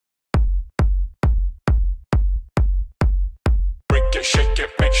it, shake it,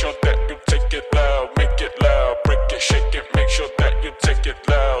 make sure that you take it loud, make it loud. Break it, shake it, make sure that you take it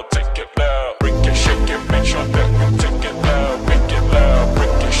loud, take it loud. Break it, shake it, make sure that you take it loud, make it loud.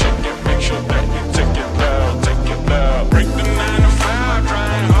 Break it, shake it, make sure that you take it loud, take it loud. Break the 9 to 5,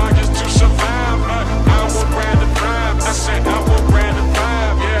 trying hard just to survive, but I would rather thrive. I said I would rather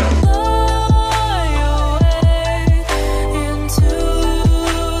thrive, yeah.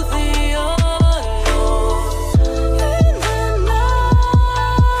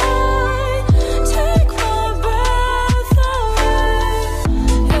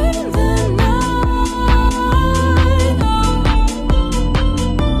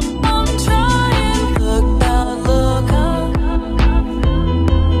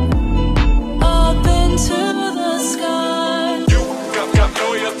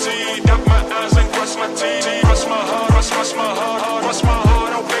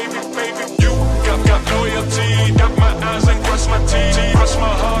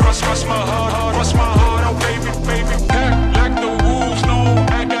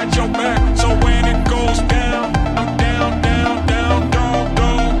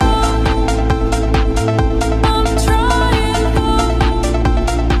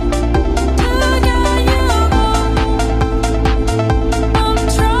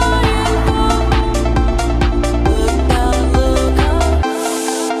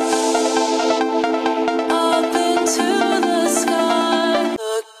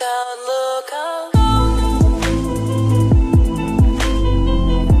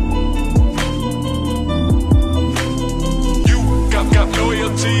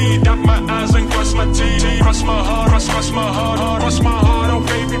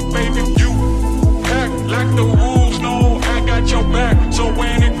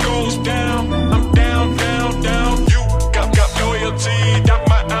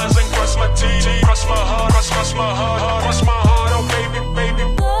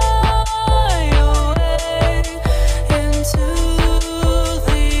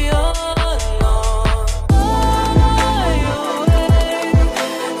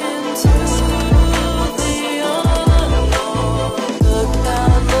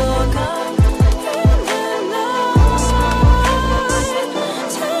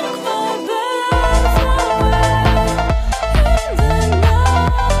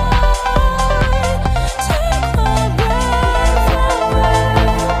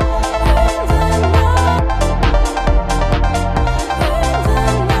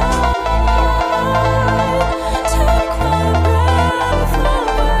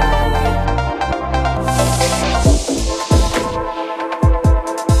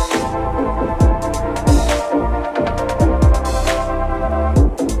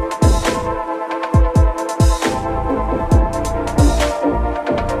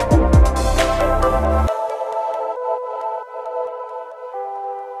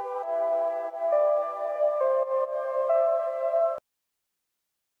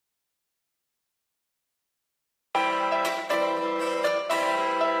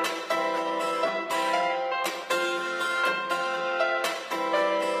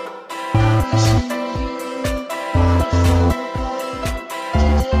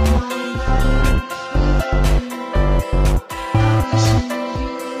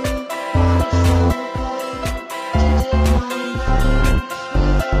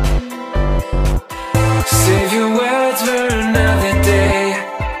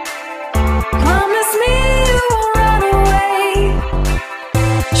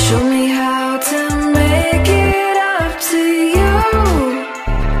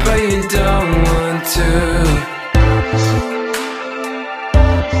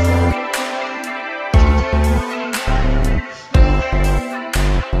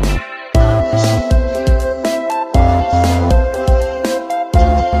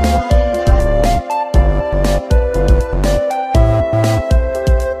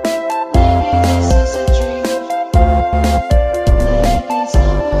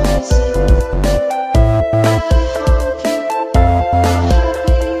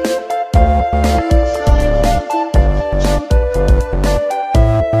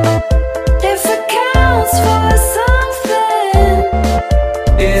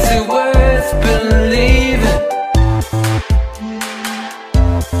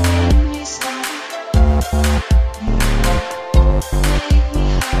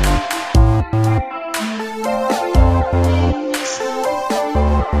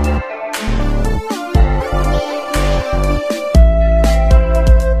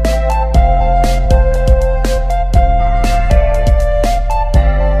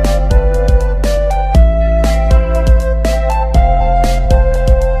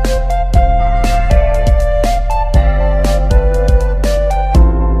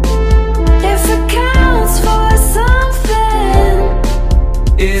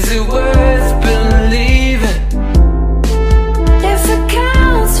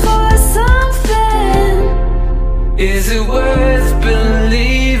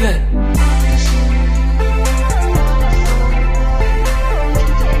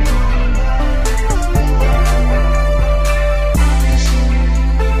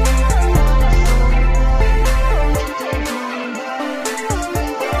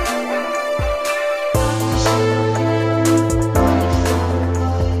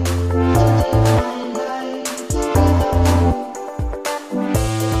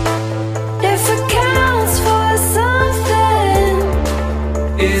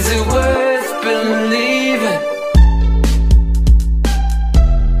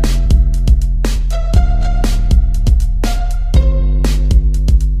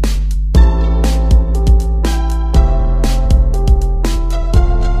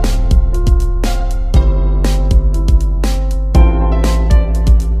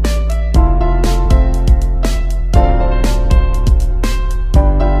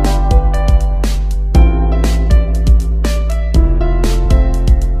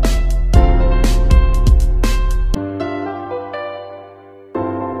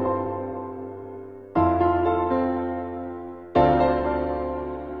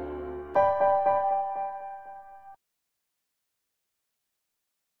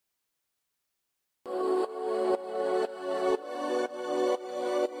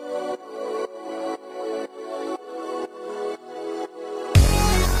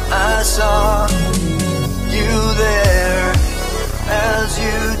 I saw you there as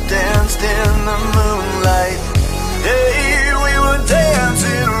you danced in the moonlight. Hey, we were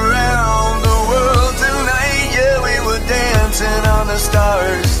dancing around the world tonight. Yeah, we were dancing on the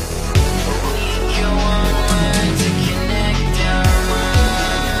stars.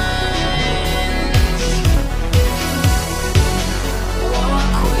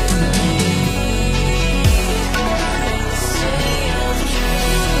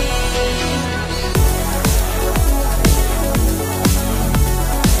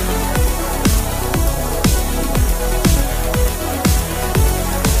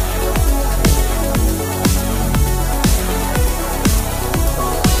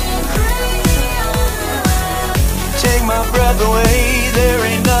 Breath away, there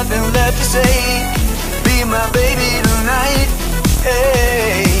ain't nothing left to say. Be my baby tonight.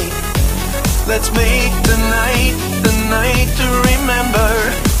 Hey, let's make tonight the night to remember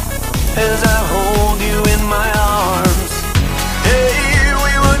as I hold you in my arms. Hey,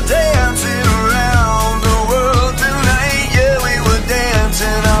 we were dancing around the world tonight. Yeah, we were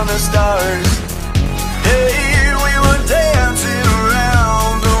dancing on the stars. Hey, we were dancing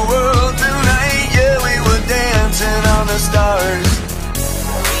around the world tonight. Yeah, we were dancing on the stars.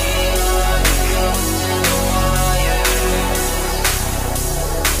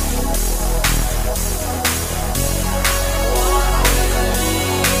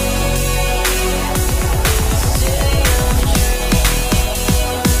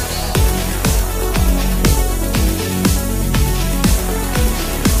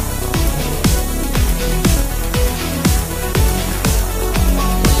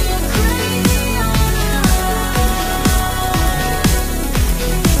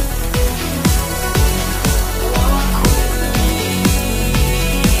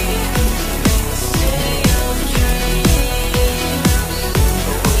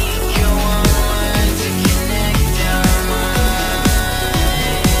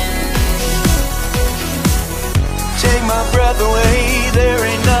 Away, there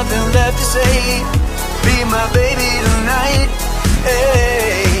ain't nothing left to say. Be my baby tonight.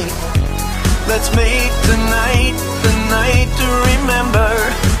 Hey, let's make tonight the night to remember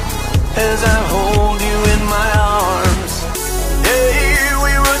as I hold you in my arms. Hey,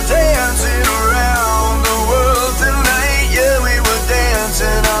 we were dancing around the world tonight. Yeah, we were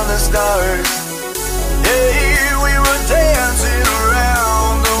dancing on the stars. Hey, we were dancing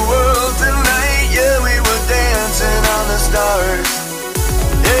around the world tonight. Yeah, we were dancing on the stars.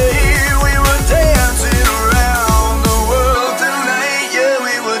 Hey, we were dancing around the world tonight. Yeah,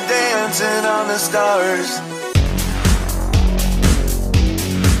 we were dancing on the stars.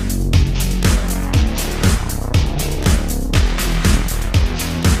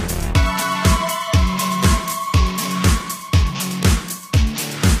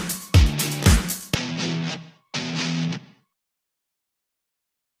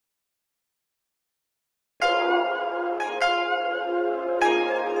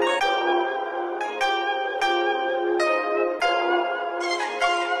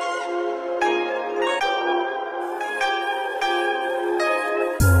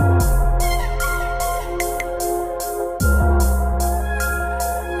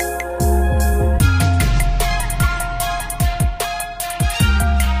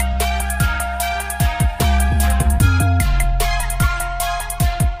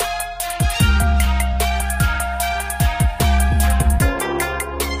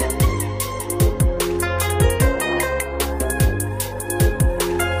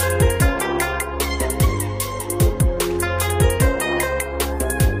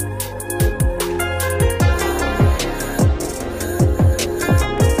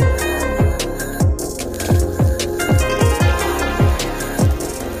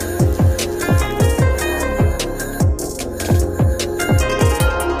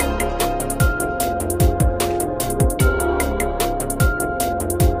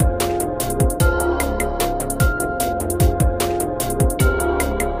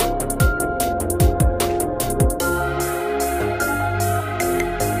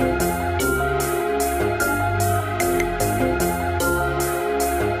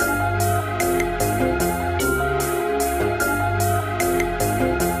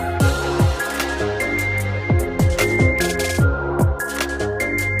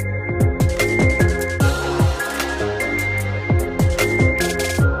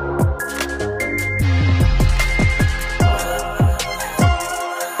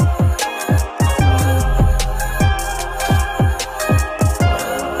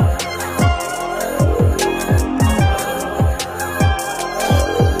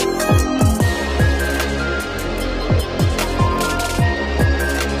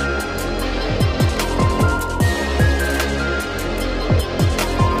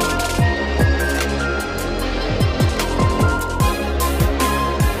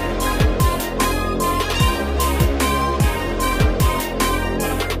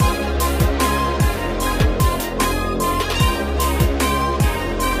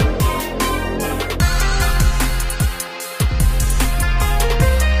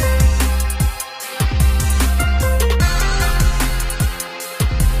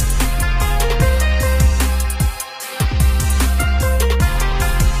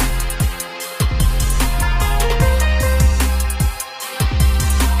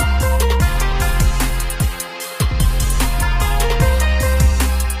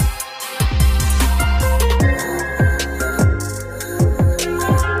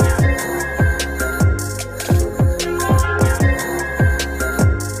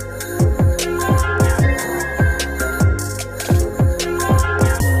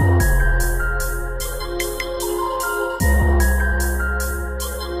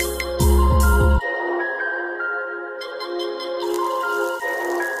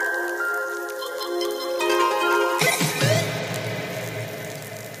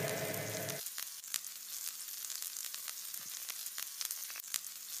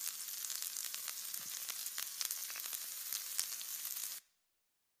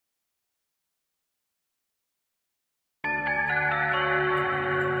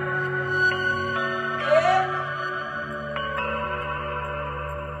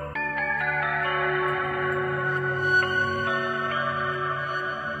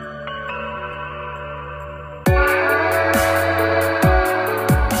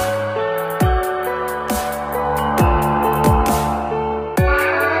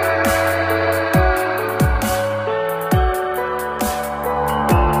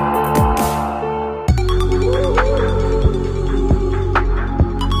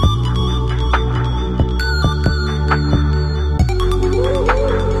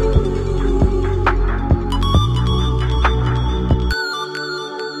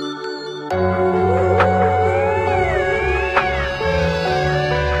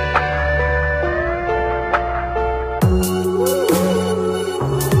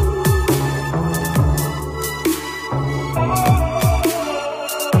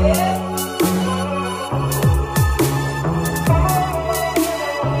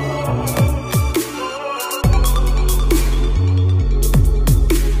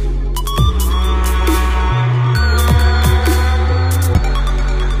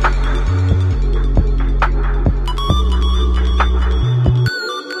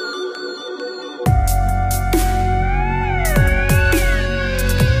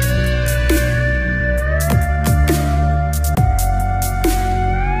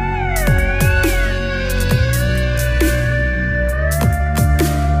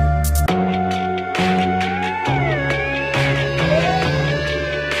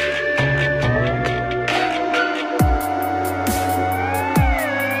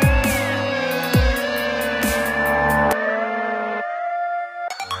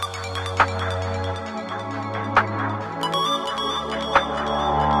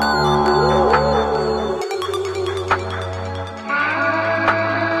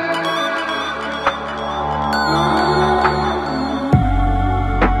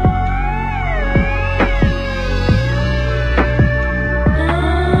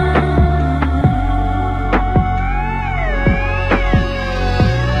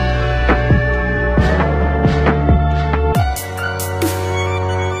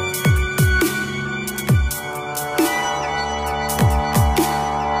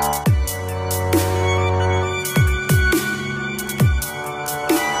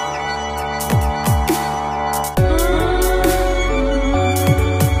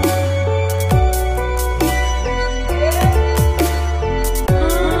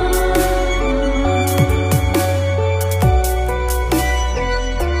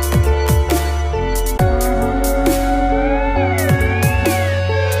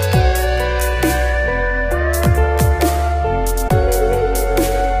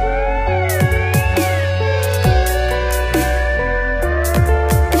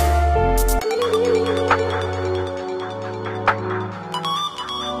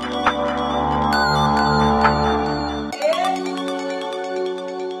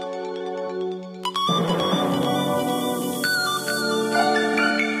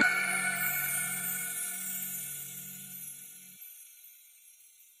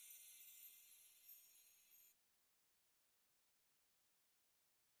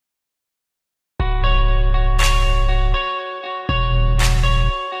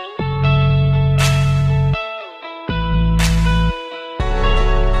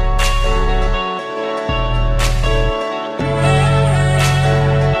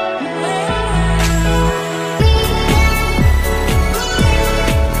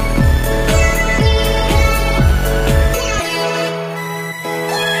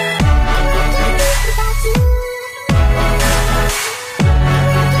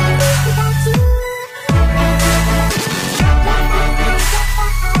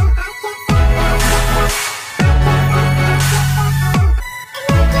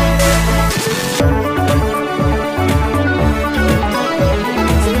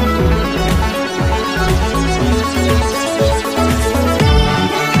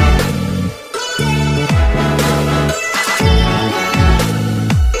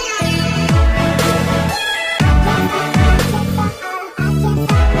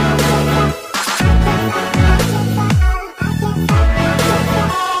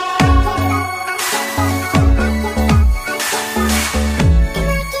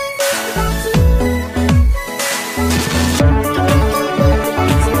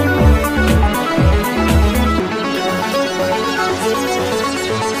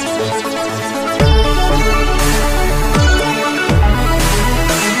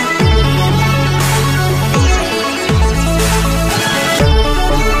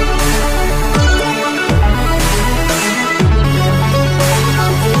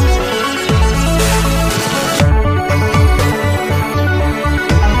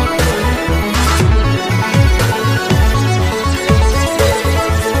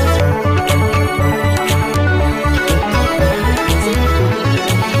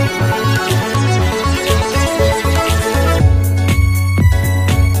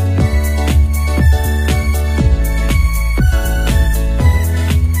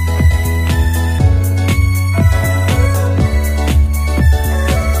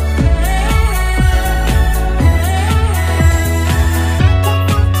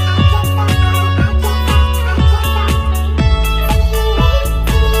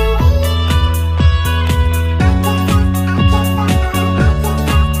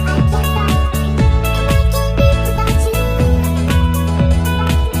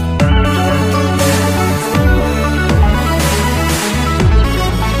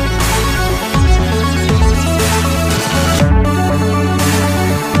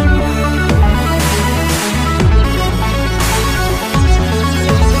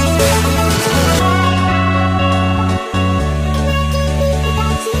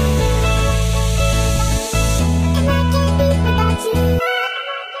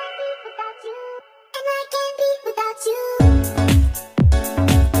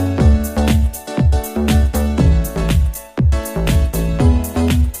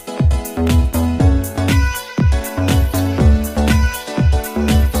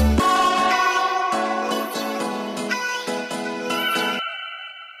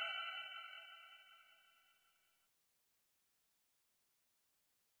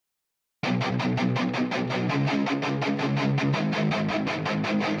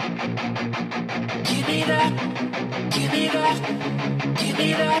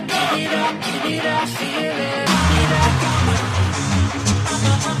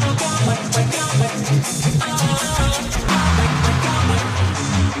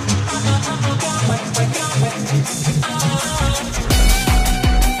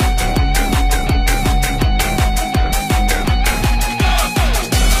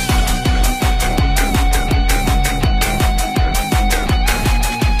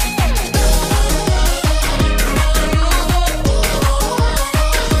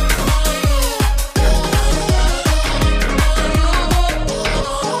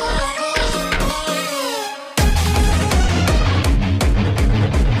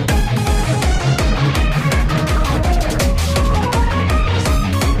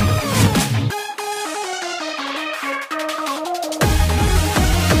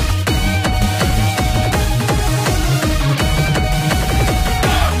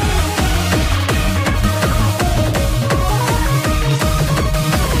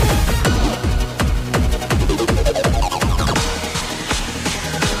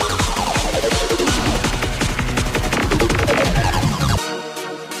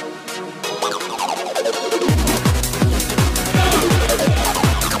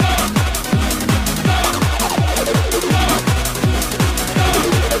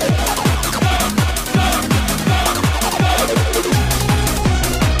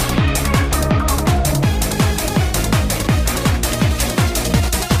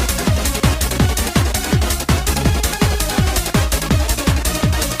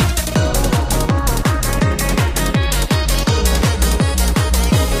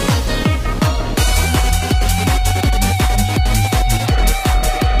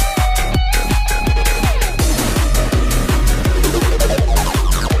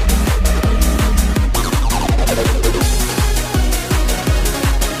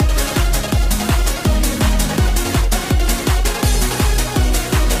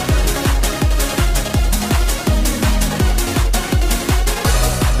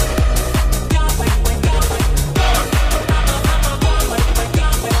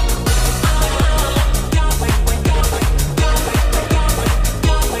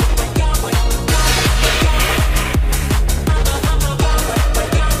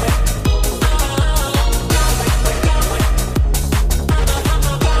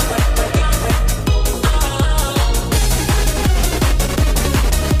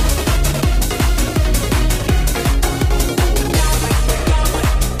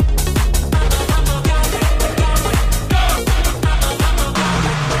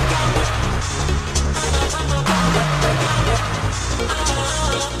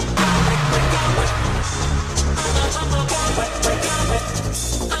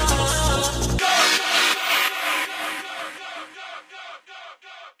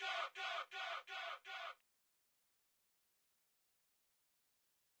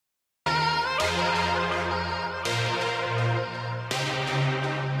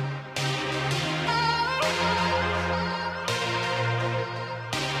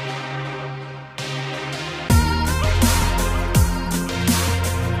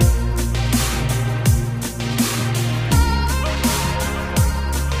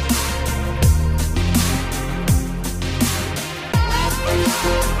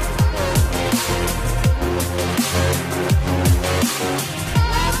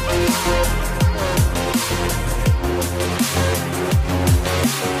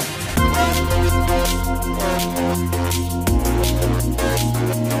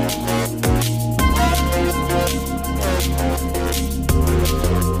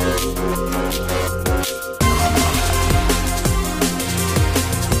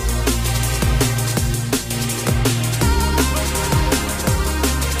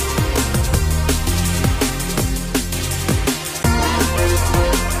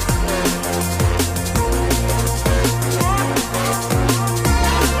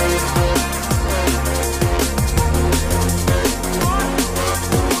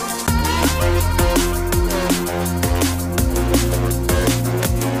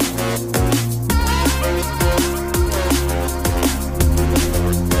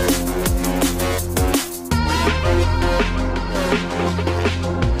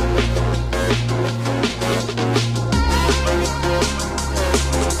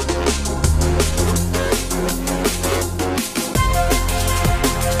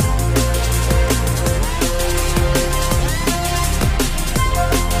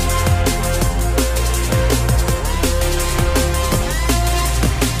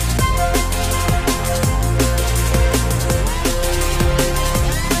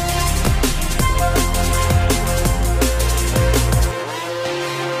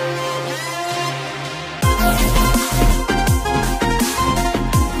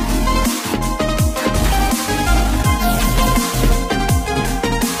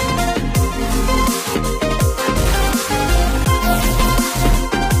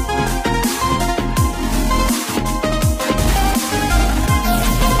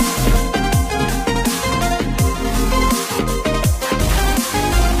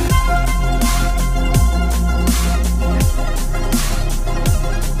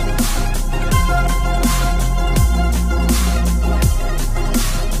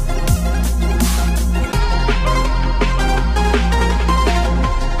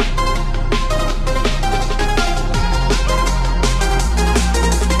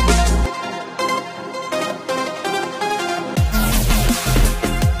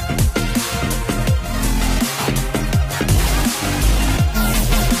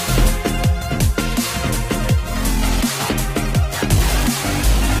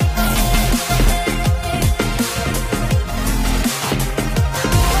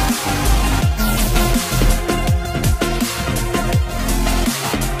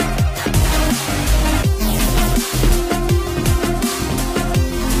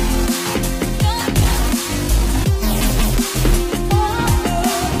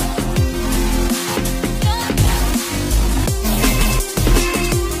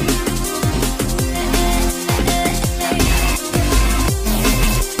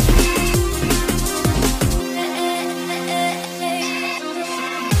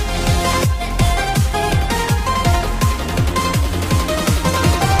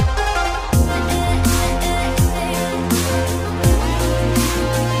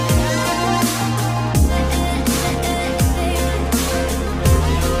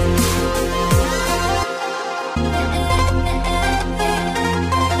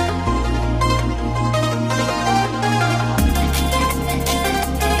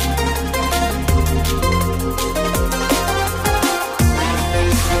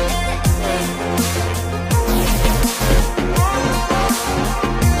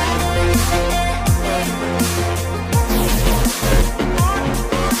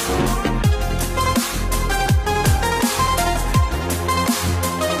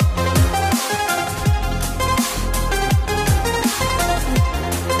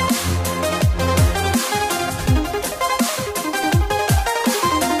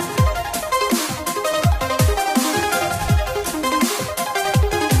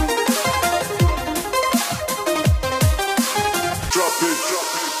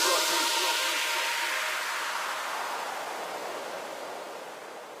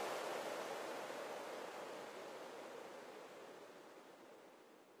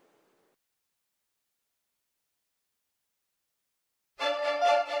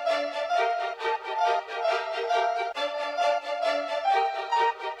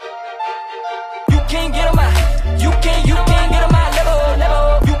 can't get on my, you can't get on my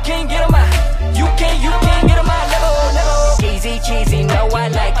level. You can't get on my, you can't get on my level. Easy cheesy, know I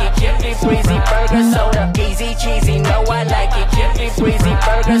like it. Jiffy breezy burger soda. Easy cheesy, know I like it. Jiffy breezy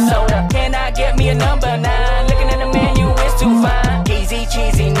burger soda. Can I get me a number 9? Looking at the menu, it's too fine. Easy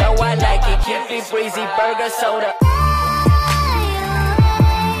cheesy, know I like it. Jiffy breezy burger soda.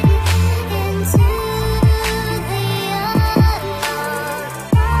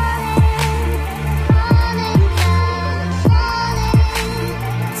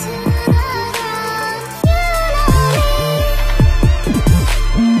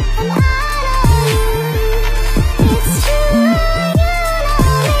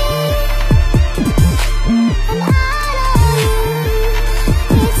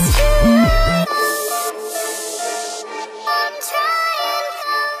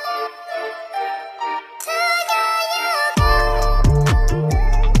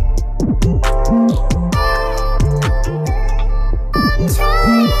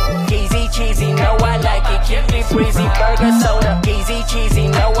 Breezy burger soda. Easy cheesy,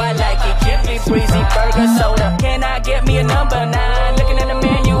 know I like it. Jiffy breezy burger soda. Can I get me a number 9? Looking at the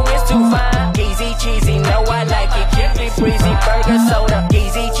menu, it's too fine. Easy cheesy, know I like it. Jiffy breezy burger soda.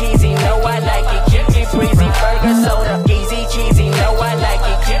 Easy cheesy, know I like it. Jiffy breezy burger soda. Easy cheesy, know I like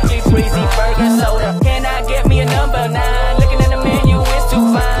it. Jiffy breezy burger soda. Can I get me a number 9? Looking at the menu, it's too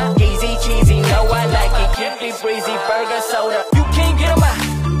fine. Easy cheesy, know I like it. Jiffy breezy burger soda. You can't get on my,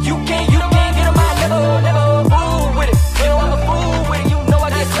 you can't get on my level.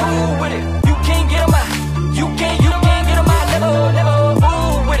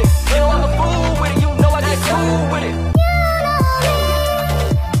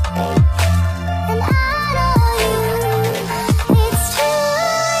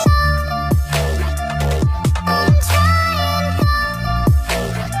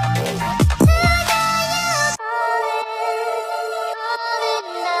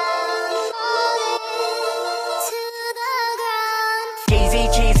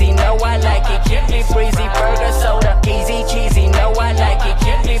 Breezy burger soda. Easy cheesy, know I like it.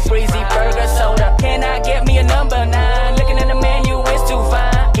 Jiffy breezy burger soda. Can I get me a number 9? Looking at the menu, it's too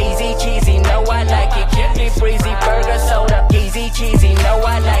fine. Easy cheesy, know I like it. Jiffy breezy burger soda. Easy cheesy, know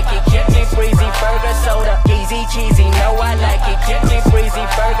I like it. Jiffy breezy burger soda. Easy cheesy, know I like it. Jiffy breezy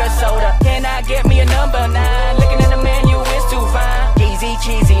burger soda. Can I get me a number 9? Looking at the menu, it's too fine. Easy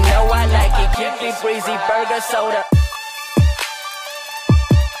cheesy, know I like it. Jiffy breezy burger soda.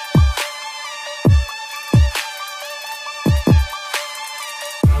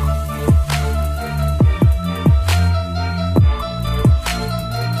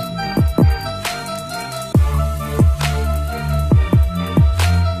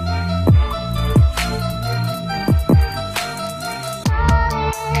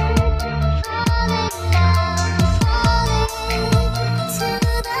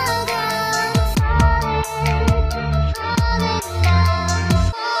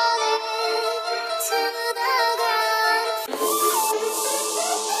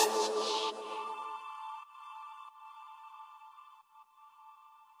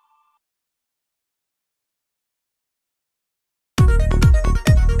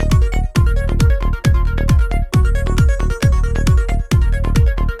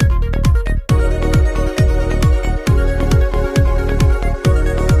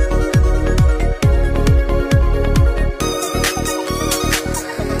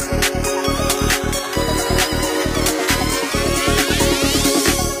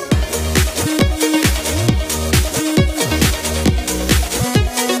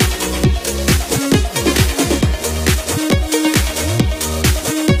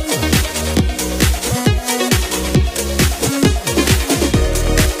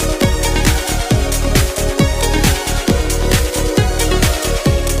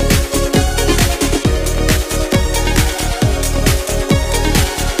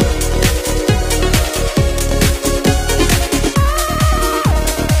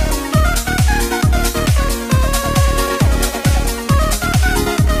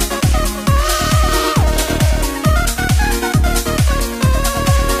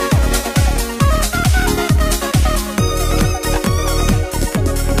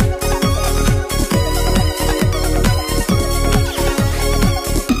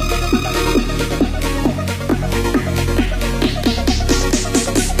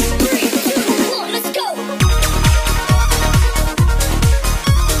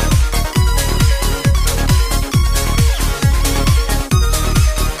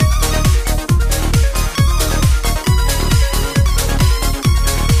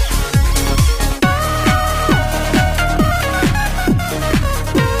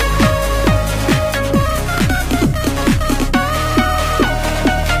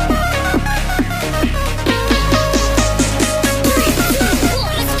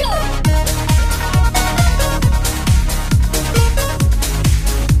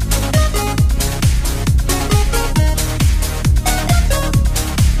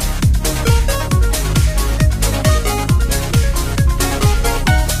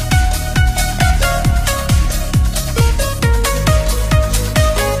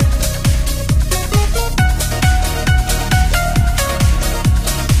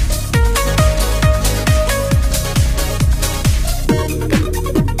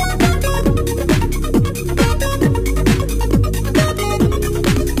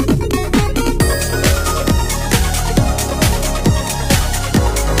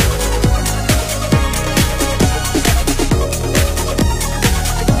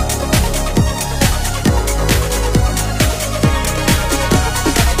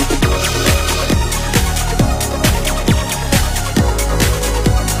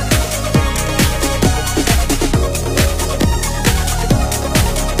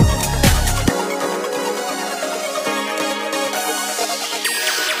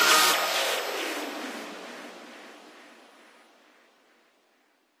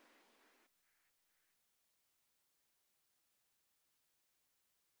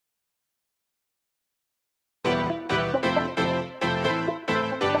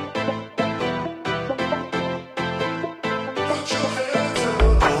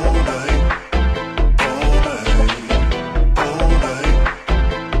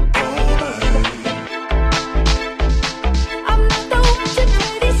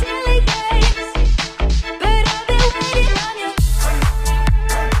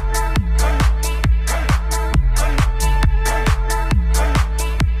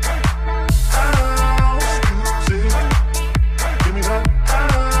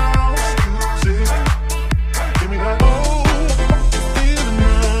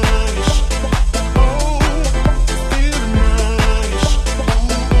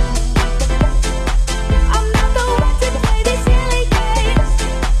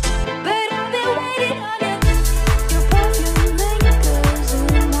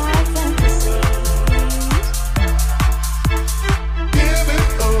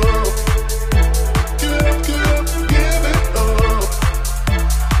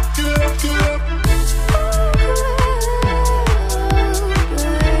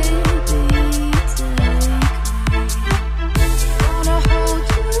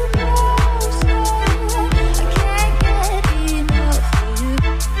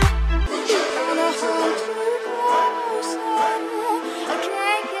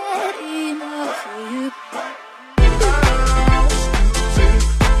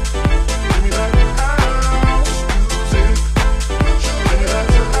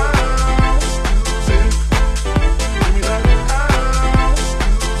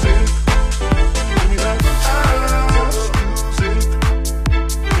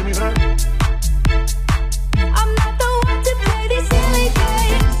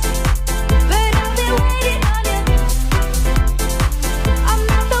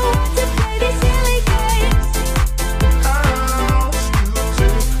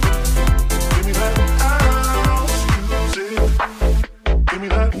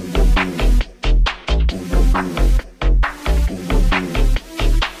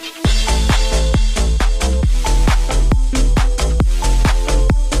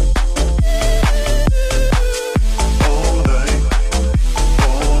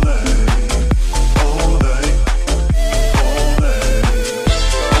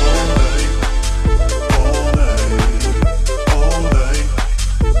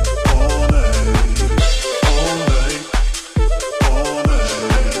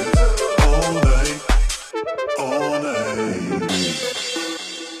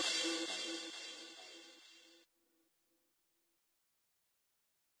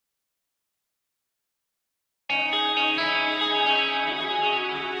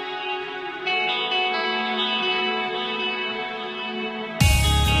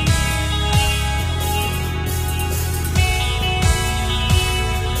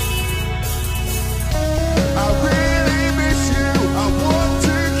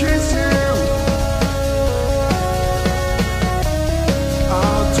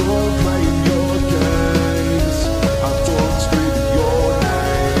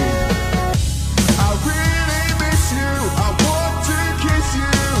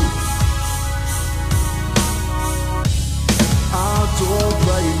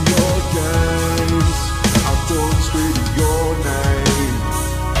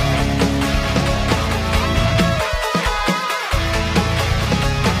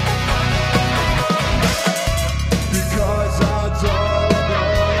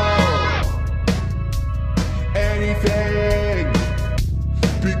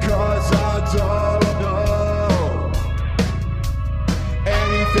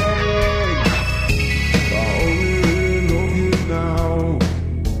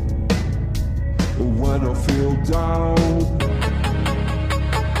 feel down.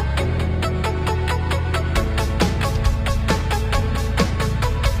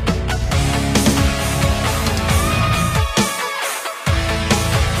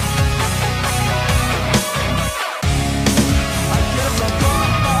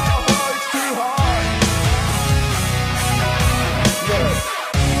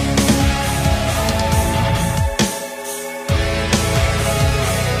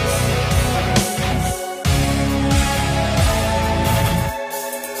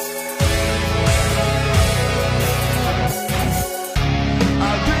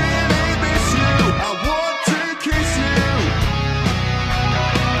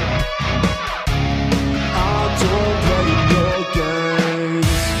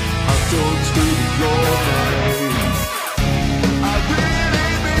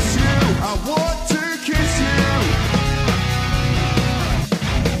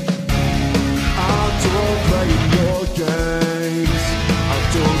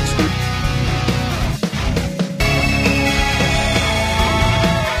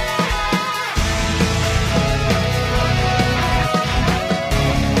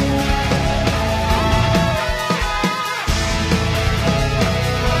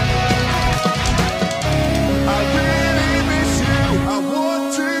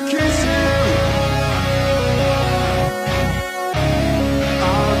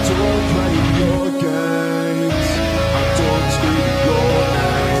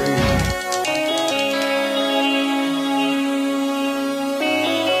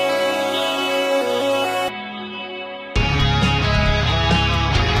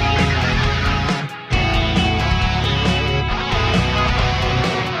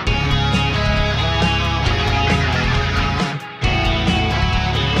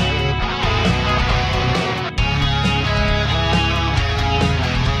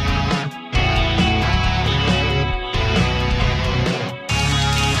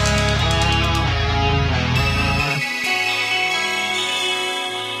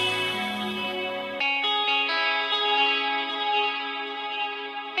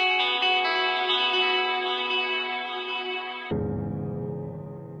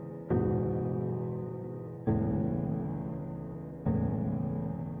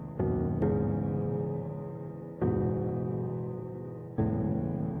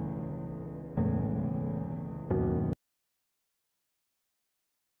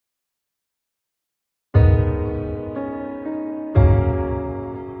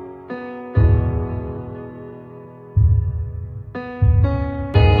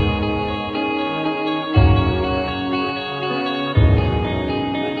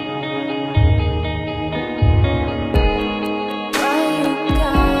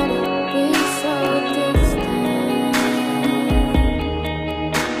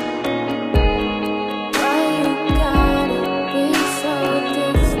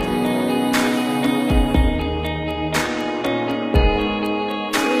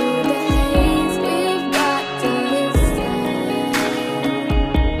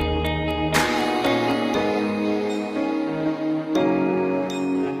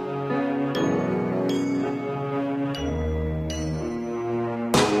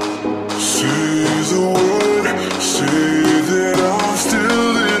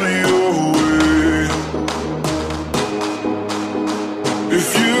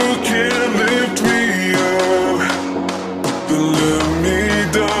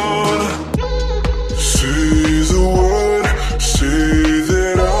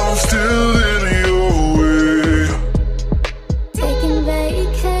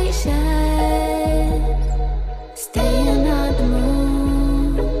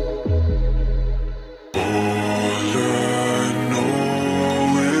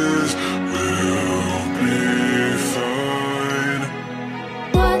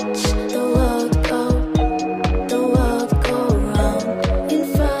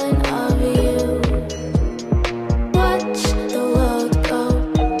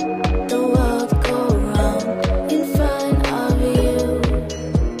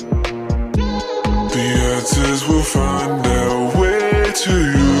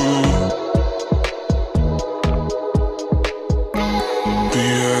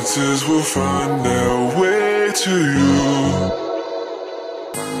 answers will find their way to you.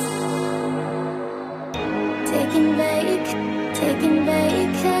 Taking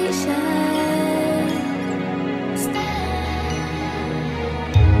vacation.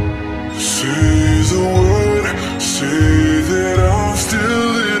 Say the word, say that I'm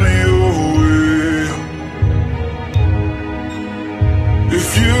still in your way. If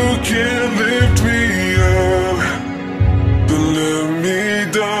you can't lift me up, then let me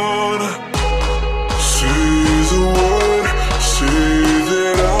down. Say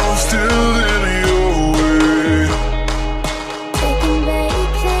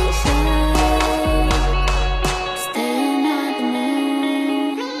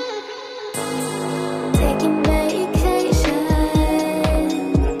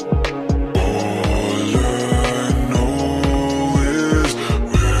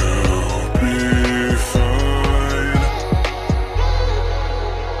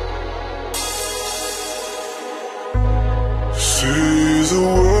the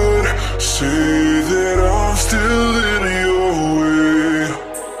word, say that I'm still in your way.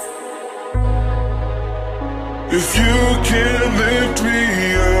 If you can't lift me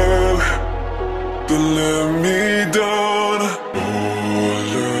up, then let me down.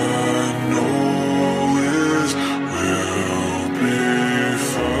 All I know is we'll be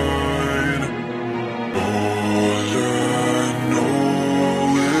fine. All I know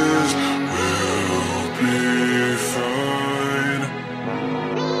is we'll be fine.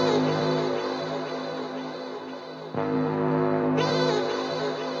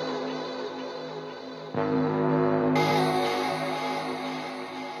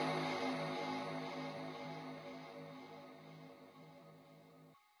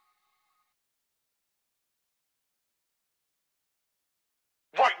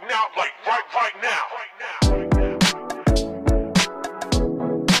 Right now, like right now.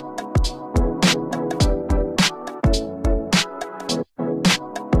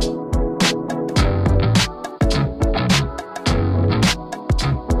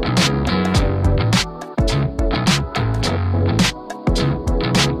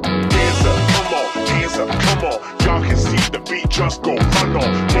 Y'all can see the beat just go run on.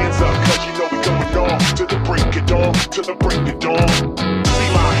 Hands up, cause you know we going on to the break of dawn, to the break of dawn.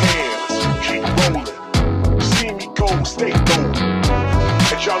 See my hands, keep rolling. See me go, stay going.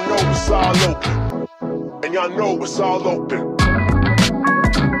 And y'all know it's all open. And y'all know it's all open.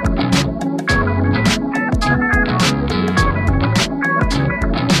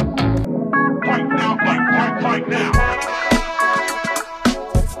 Right now, like right now.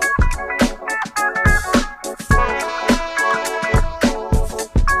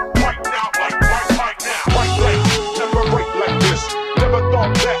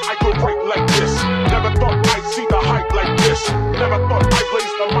 Never thought I'd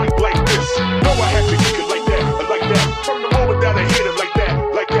blaze the mic like this. No, I had to kick it like that. From the moment that I hit it like that.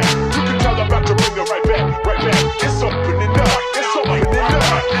 You can tell I'm about to bring it right back. It's opening up, it's opening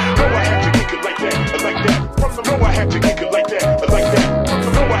up. No, I had to kick it like that. From the no, I had to kick it like that. From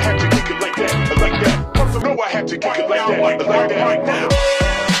the no, I had to kick it like that. From the no, I had to kick it like that. Right now.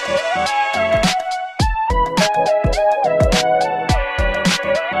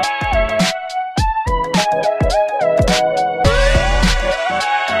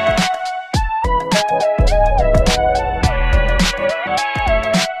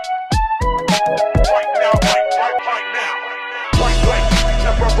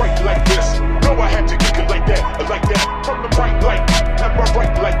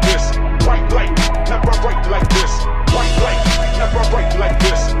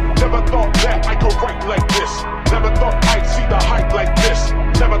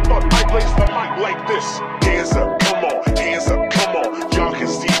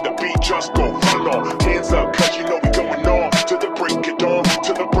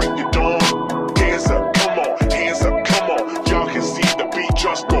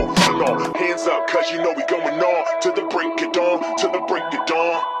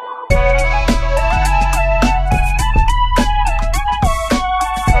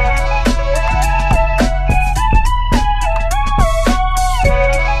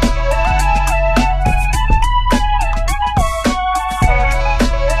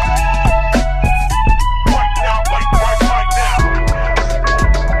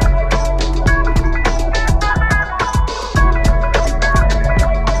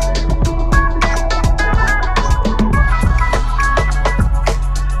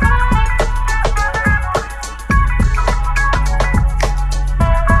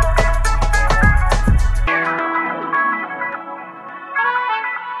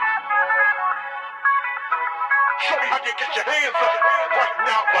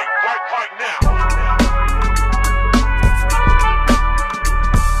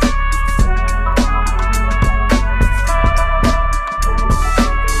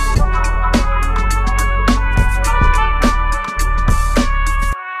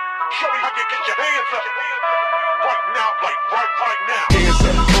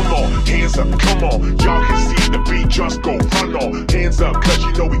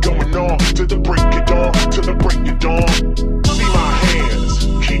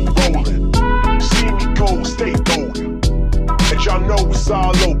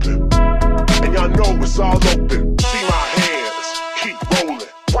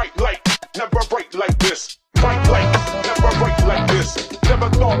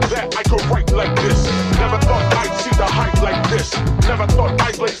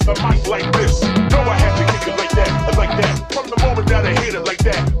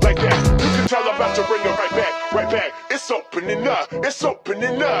 It's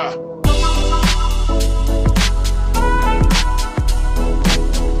opening up.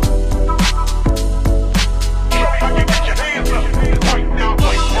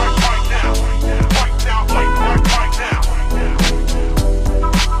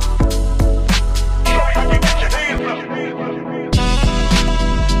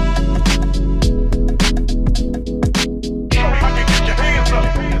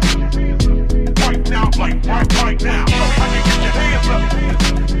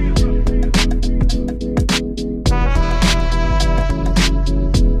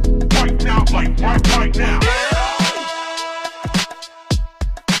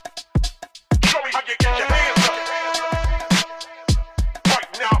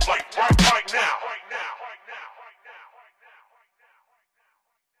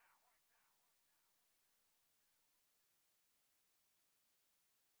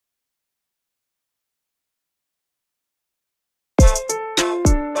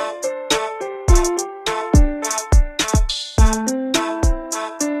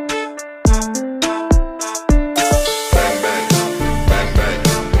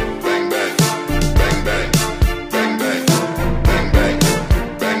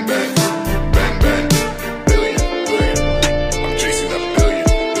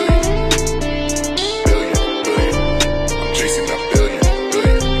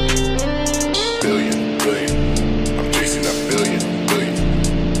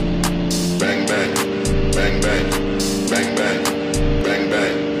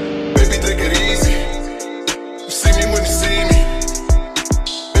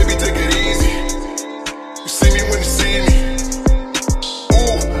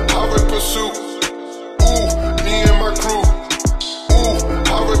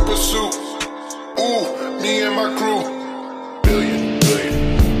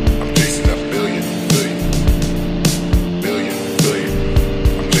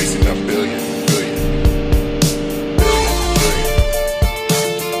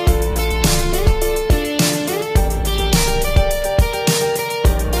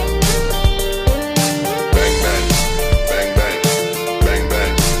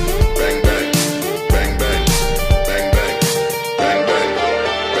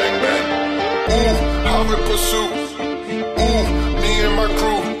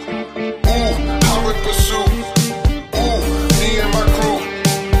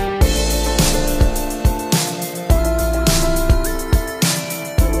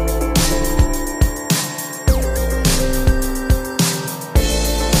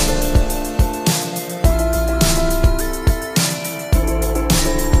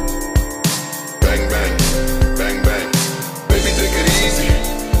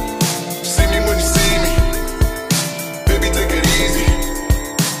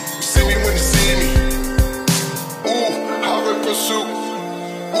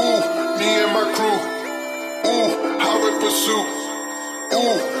 pursuit.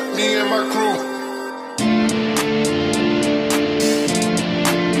 Ooh, me and my crew.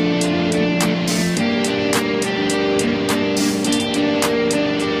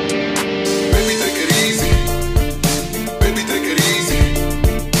 Baby, take it easy. Baby, take it easy.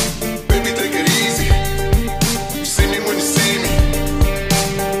 Baby, take it easy. You see me when you see me.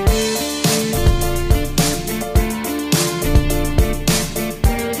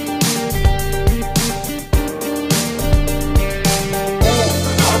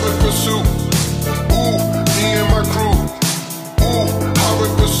 Pursuit. Ooh, me and my crew. Ooh, highway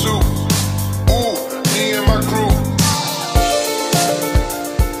pursuit. Ooh, me and my crew.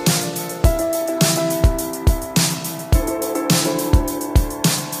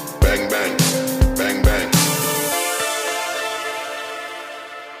 Bang bang, bang bang.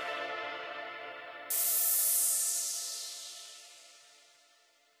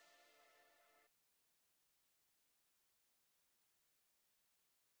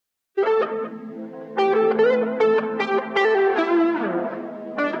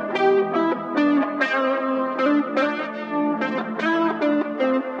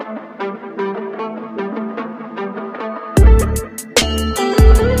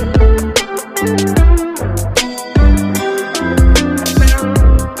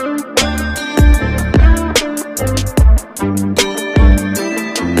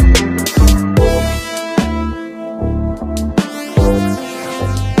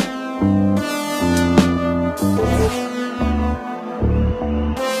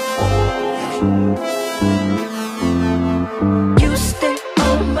 You stay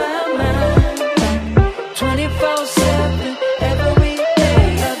on my mind like 24/7, every day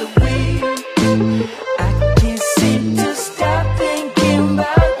of the week. I can't seem to stop thinking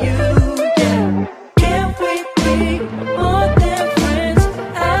about you. Yeah, can we be more than friends?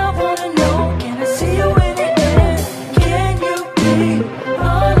 I wanna know, can I see you in the end? Can you be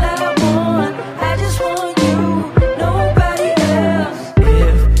all I want? I just want you, nobody else.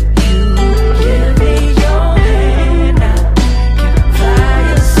 If you give me your hand, I can fly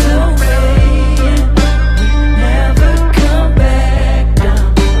us away and never come back down.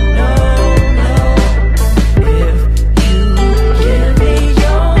 No, no. If you give me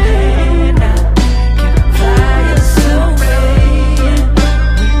your hand, I can fly us away and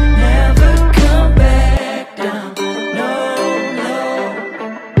never come back down. No, no.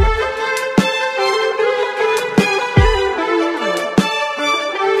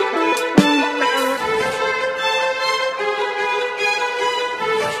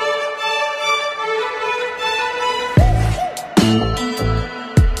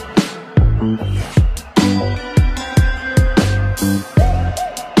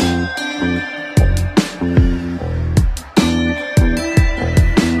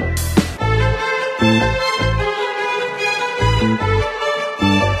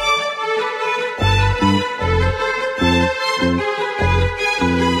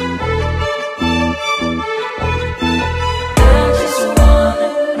 I just wanna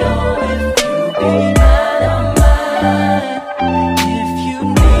know if you be mine or mine. If you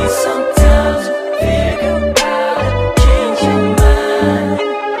need some time to figure out and change your mind,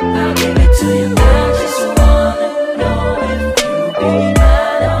 I'll give it to you. I just wanna know if you be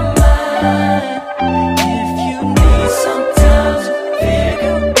mine or mine. If you need some time to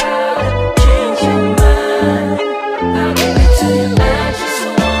figure out and change your mind, I'll give it to you. I just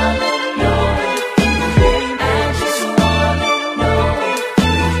wanna know if you be. I just wanna know if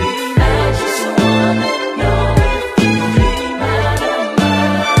you be. I just wanna know if you be mine or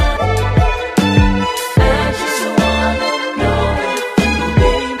mine. I just wanna know if you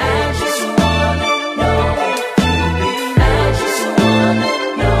be. I just wanna know if you be. I just wanna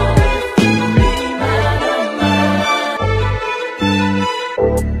know if you be mine or mine.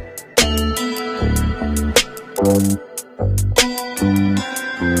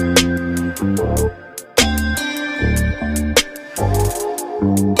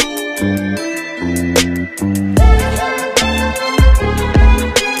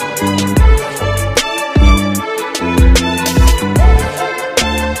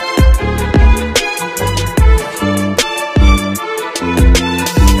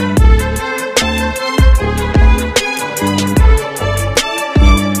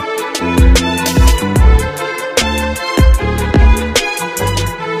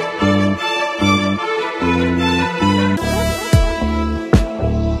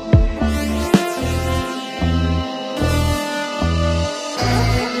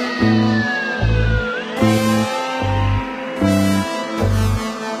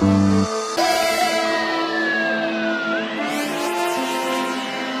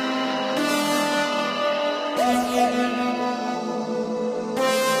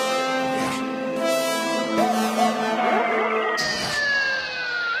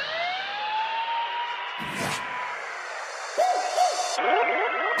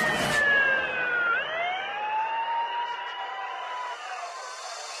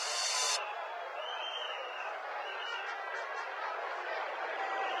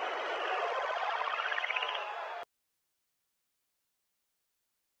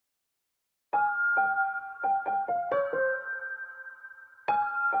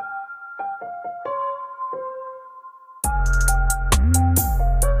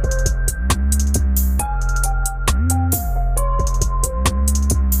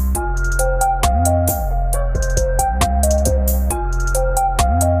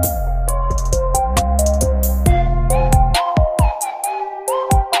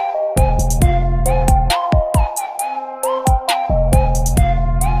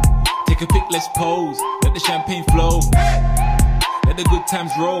 let's pose, let the champagne flow. Let the good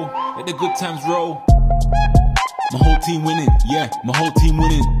times roll, let the good times roll. My whole team winning, yeah, my whole team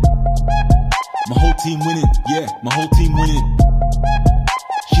winning. My whole team winning, yeah, my whole team winning.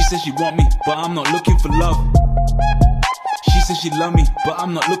 She says she want me, but I'm not looking for love. She says she love me, but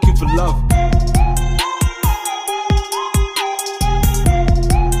I'm not looking for love.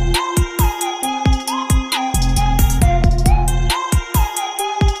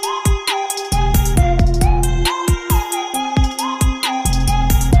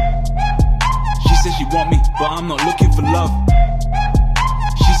 Want me, but I'm not looking for love.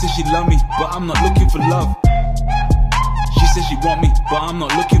 She says she love me, but I'm not looking for love. She says she want me, but I'm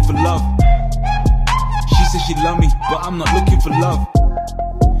not looking for love. She says she love me, but I'm not looking for love.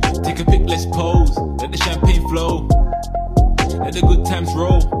 Take a pic, let's pose, let the champagne flow. Let the good times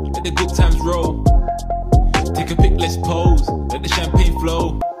roll, let the good times roll. Take a pic, let's pose, let the champagne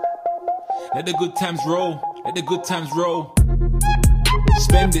flow. Let the good times roll, let the good times roll.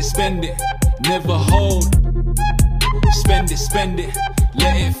 Spend it, never hold. Spend it,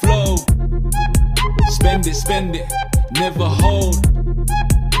 let it flow. Spend it, never hold.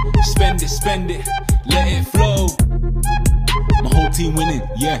 Spend it, let it flow. My whole team winning,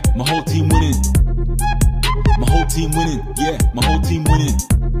 yeah, my whole team winning. My whole team winning, yeah, my whole team winning.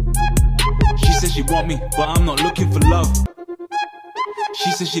 She says she want me, but I'm not looking for love.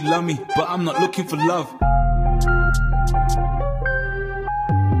 She says she love me, but I'm not looking for love.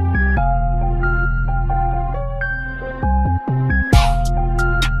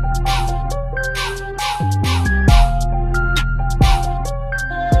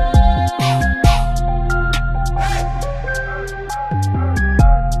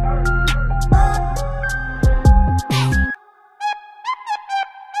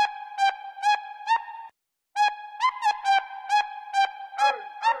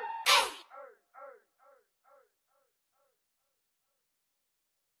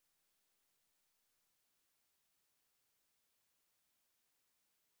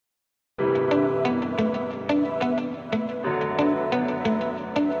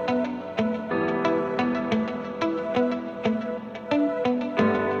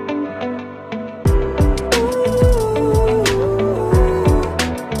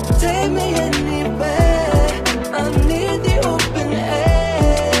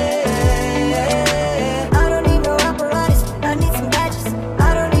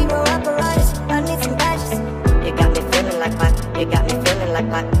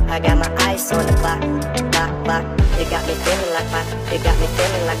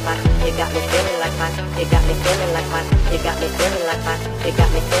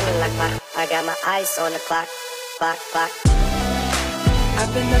 On the clock. I've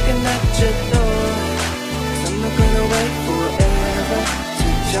been knocking at your door, 'cause I'm not gonna wait forever to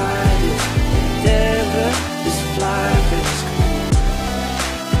try this endeavor, this fly risk.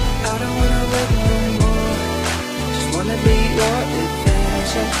 I don't wanna wait no more, just wanna be your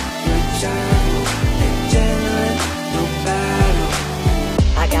adventure, your jungle, and gentleman, no battle.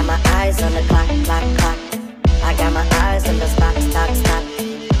 I got my eyes on the clock. I got my eyes on the stop.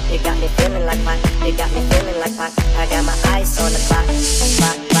 You got me feeling like pop, you got me feeling like pop. I got my eyes on the clock.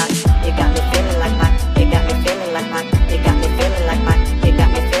 You got me feeling like pop, you got me feeling like pop. You got me feeling like pop, you got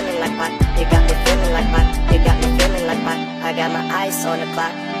me feeling like pop. You got me feeling like pop, you got me feeling like pop. I got my eyes on the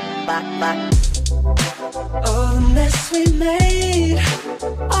clock. All the mess we made,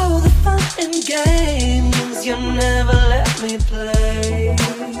 all the fun and games, you never let me play.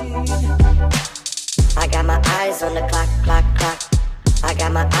 I got my eyes on the clock. I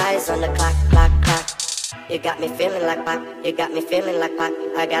got my eyes on the clock. You got me feeling like pop, you got me feeling like pop.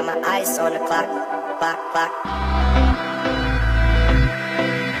 I got my eyes on the clock.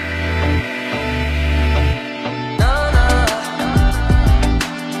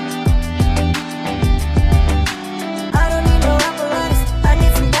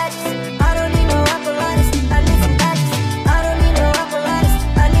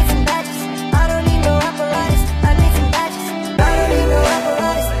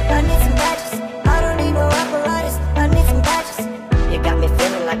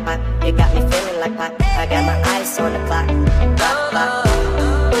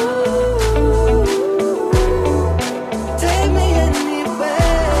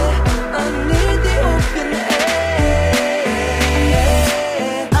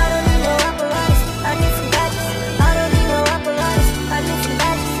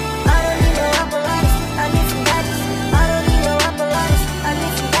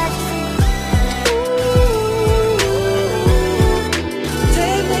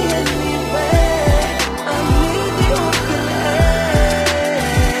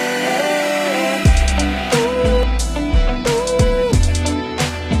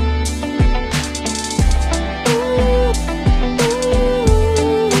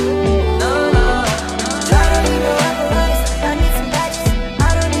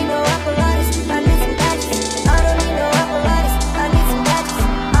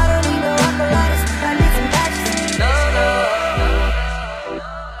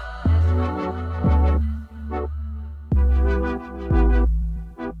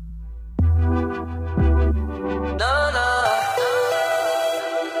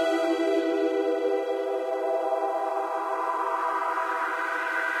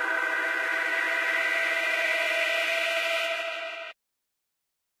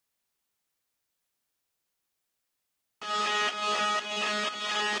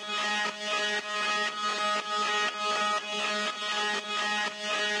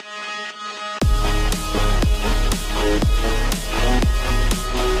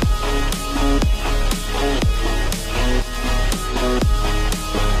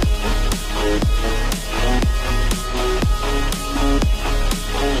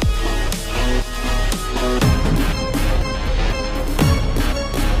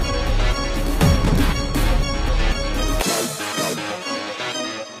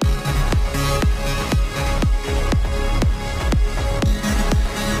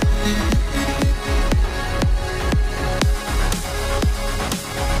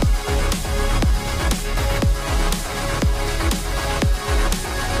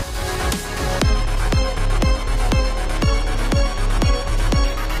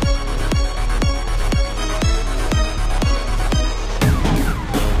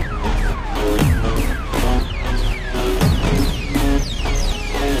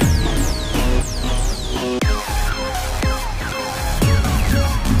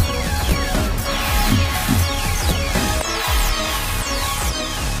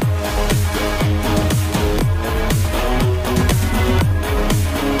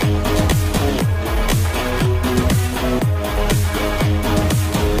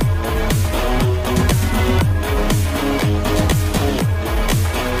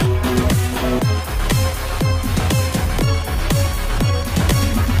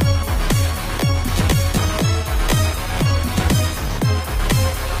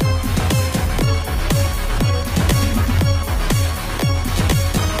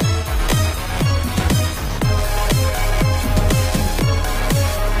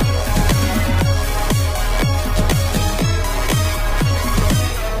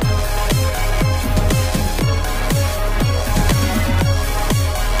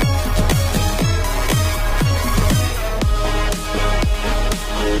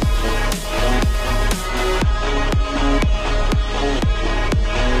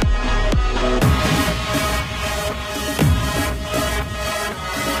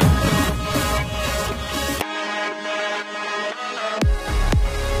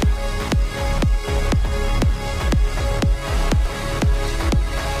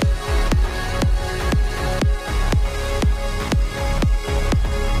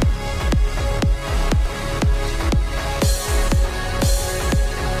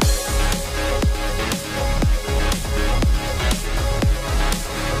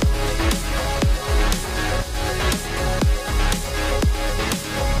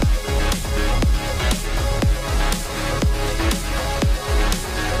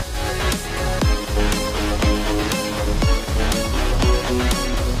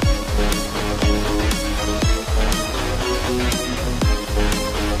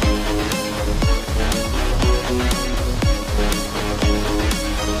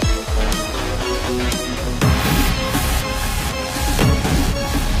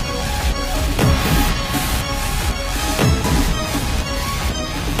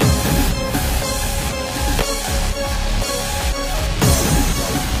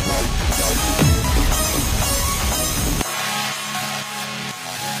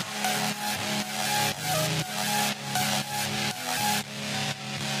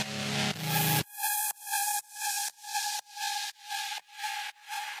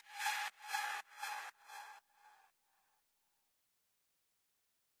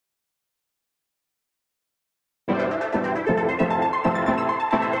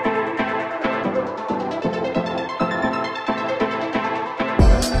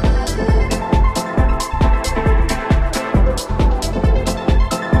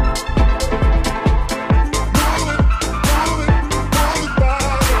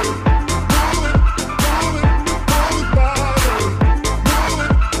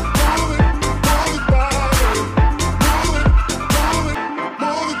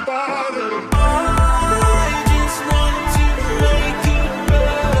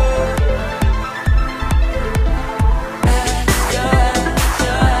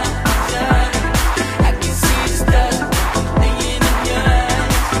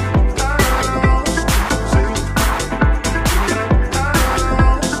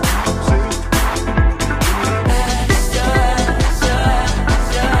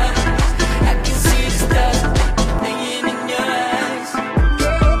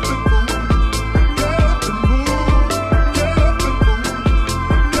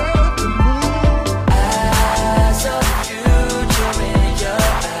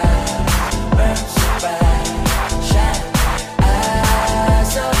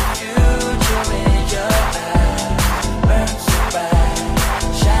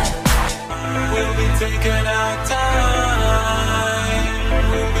 taking our time.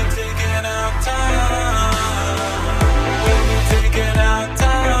 We'll be taking our time. We'll be taking our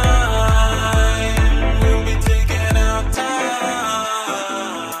time. We'll be taking our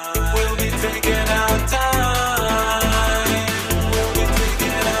time. We'll be taking our time. We'll be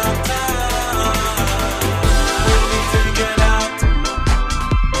taking our time. We'll be taking our time.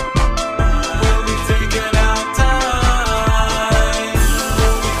 We'll be taking our time.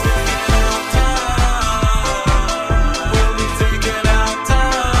 We'll be taking our time.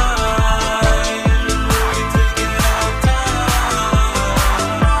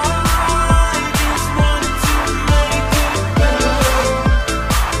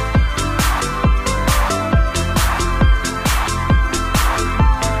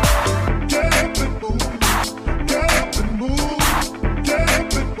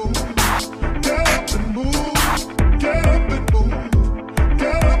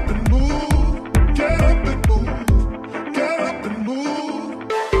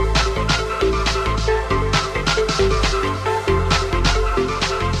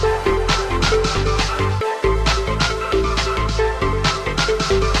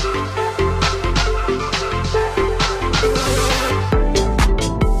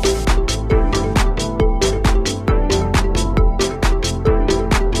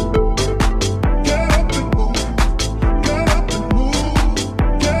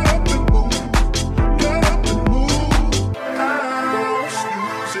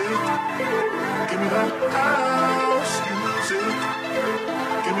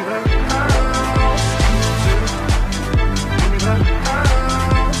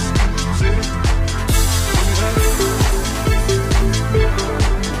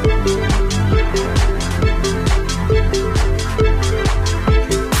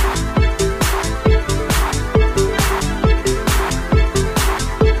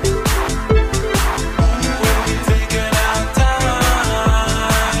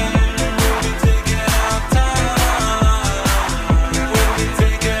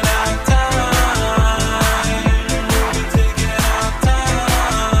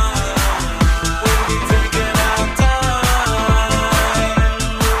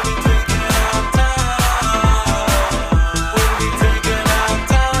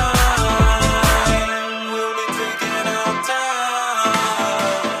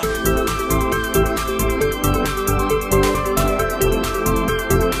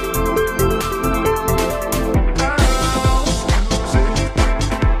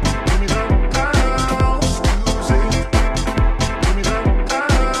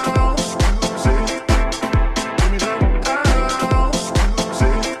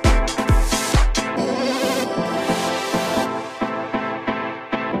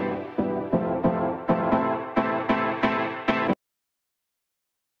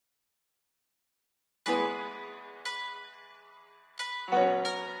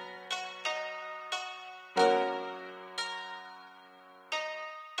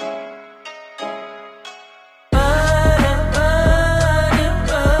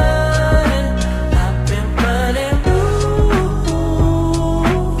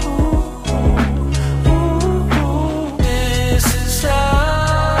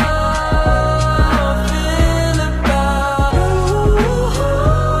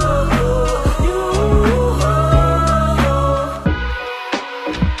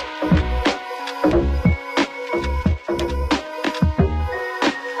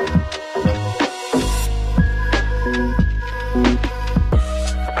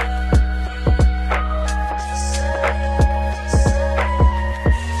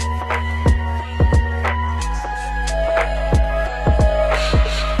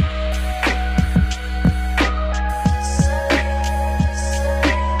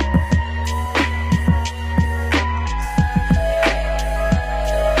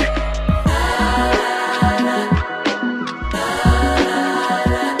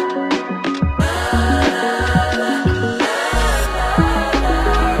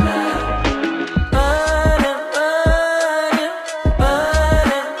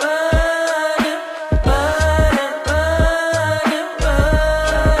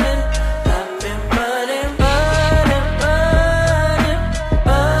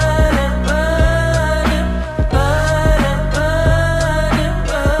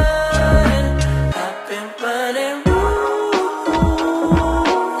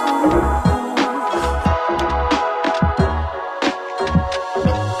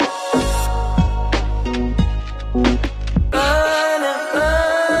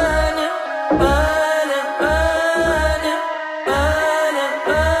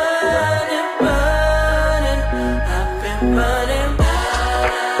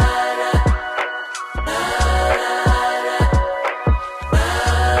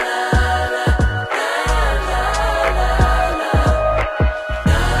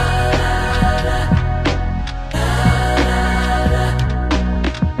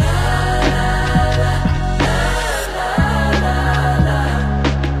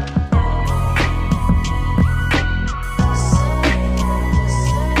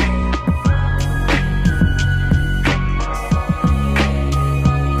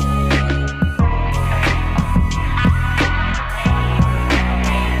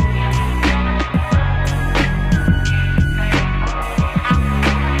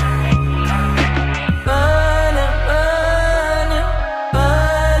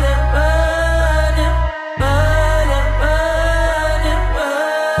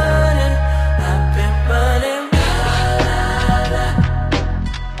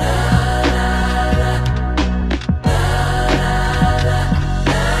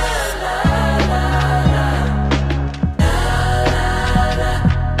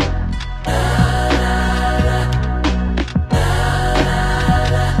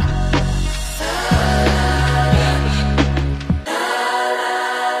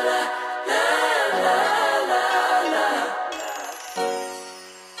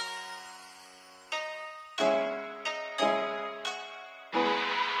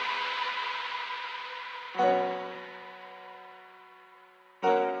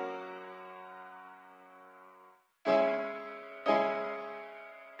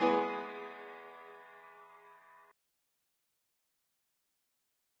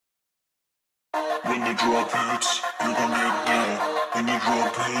 When the drop hits, you gon' get down. When the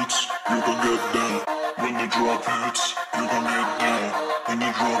drop hits, you gon' get down. When the drop hits, you gon' get down. When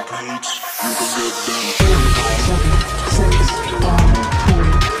the drop hits, you gon' get down. 7, 6, 5,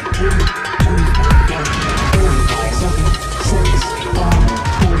 4, 3, 2, 1. 7, 6, 5,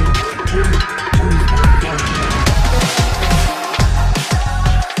 4, 3, 2, 1.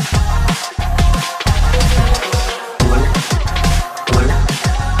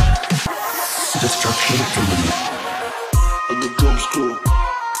 Destruction imminent. And the drums go.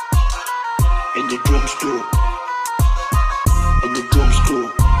 And the drums go. And the drums go.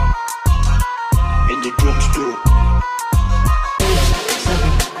 And the drums go.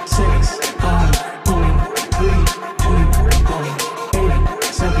 7, 6, 5, 4, 3, 2, 1. 8,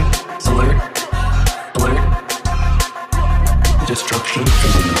 7. Alert. Alert. Destruction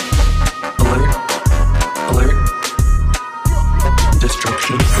imminent. Alert. Alert.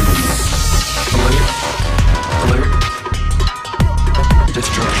 Destruction imminent. Alert. Alert.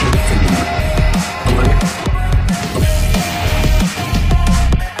 Destruction imminent. Alert.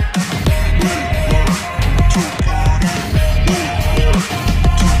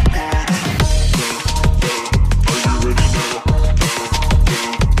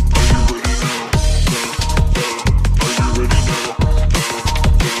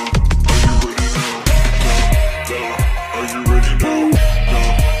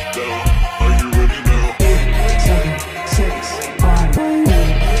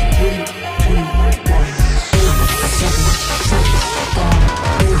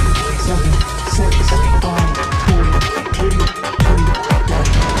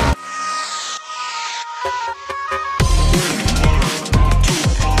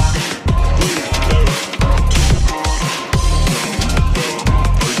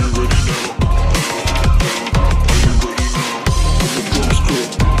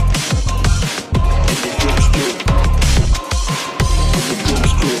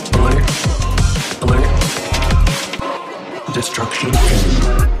 Destruction.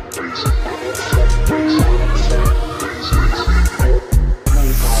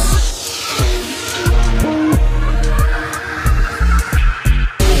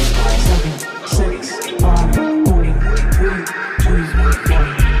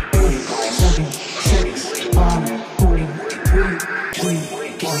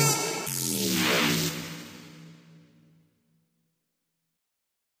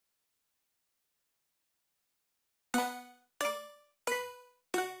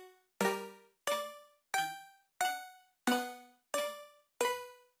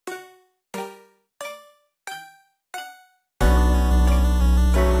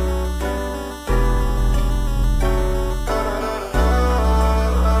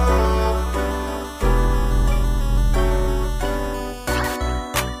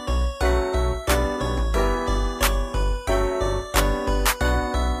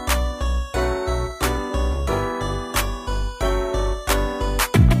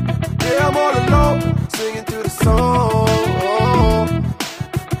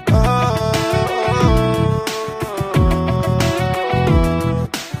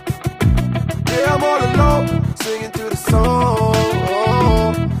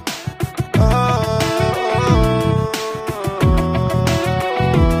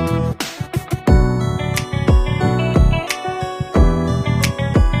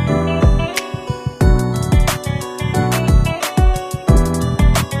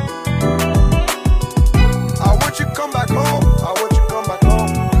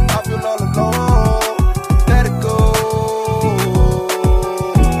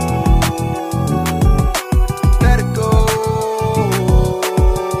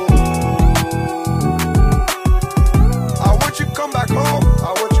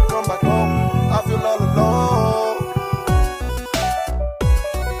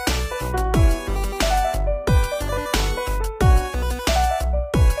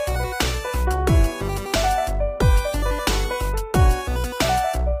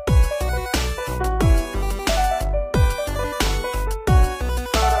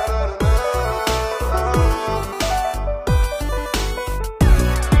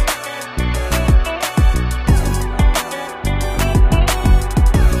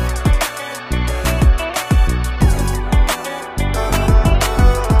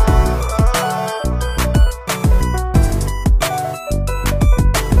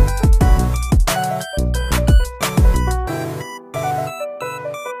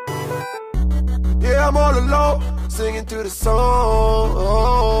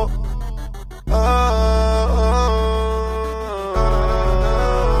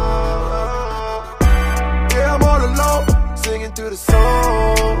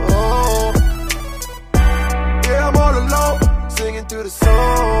 the soul.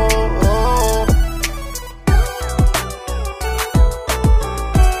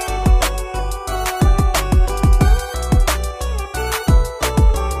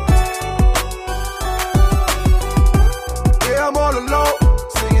 Yeah, I'm all alone,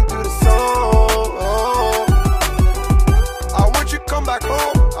 singing through the soul. I want you to come back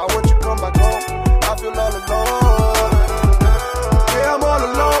home. I want you to come back home. I feel all alone. Yeah, I'm all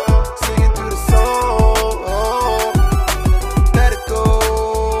alone, singing through the soul. Let it go.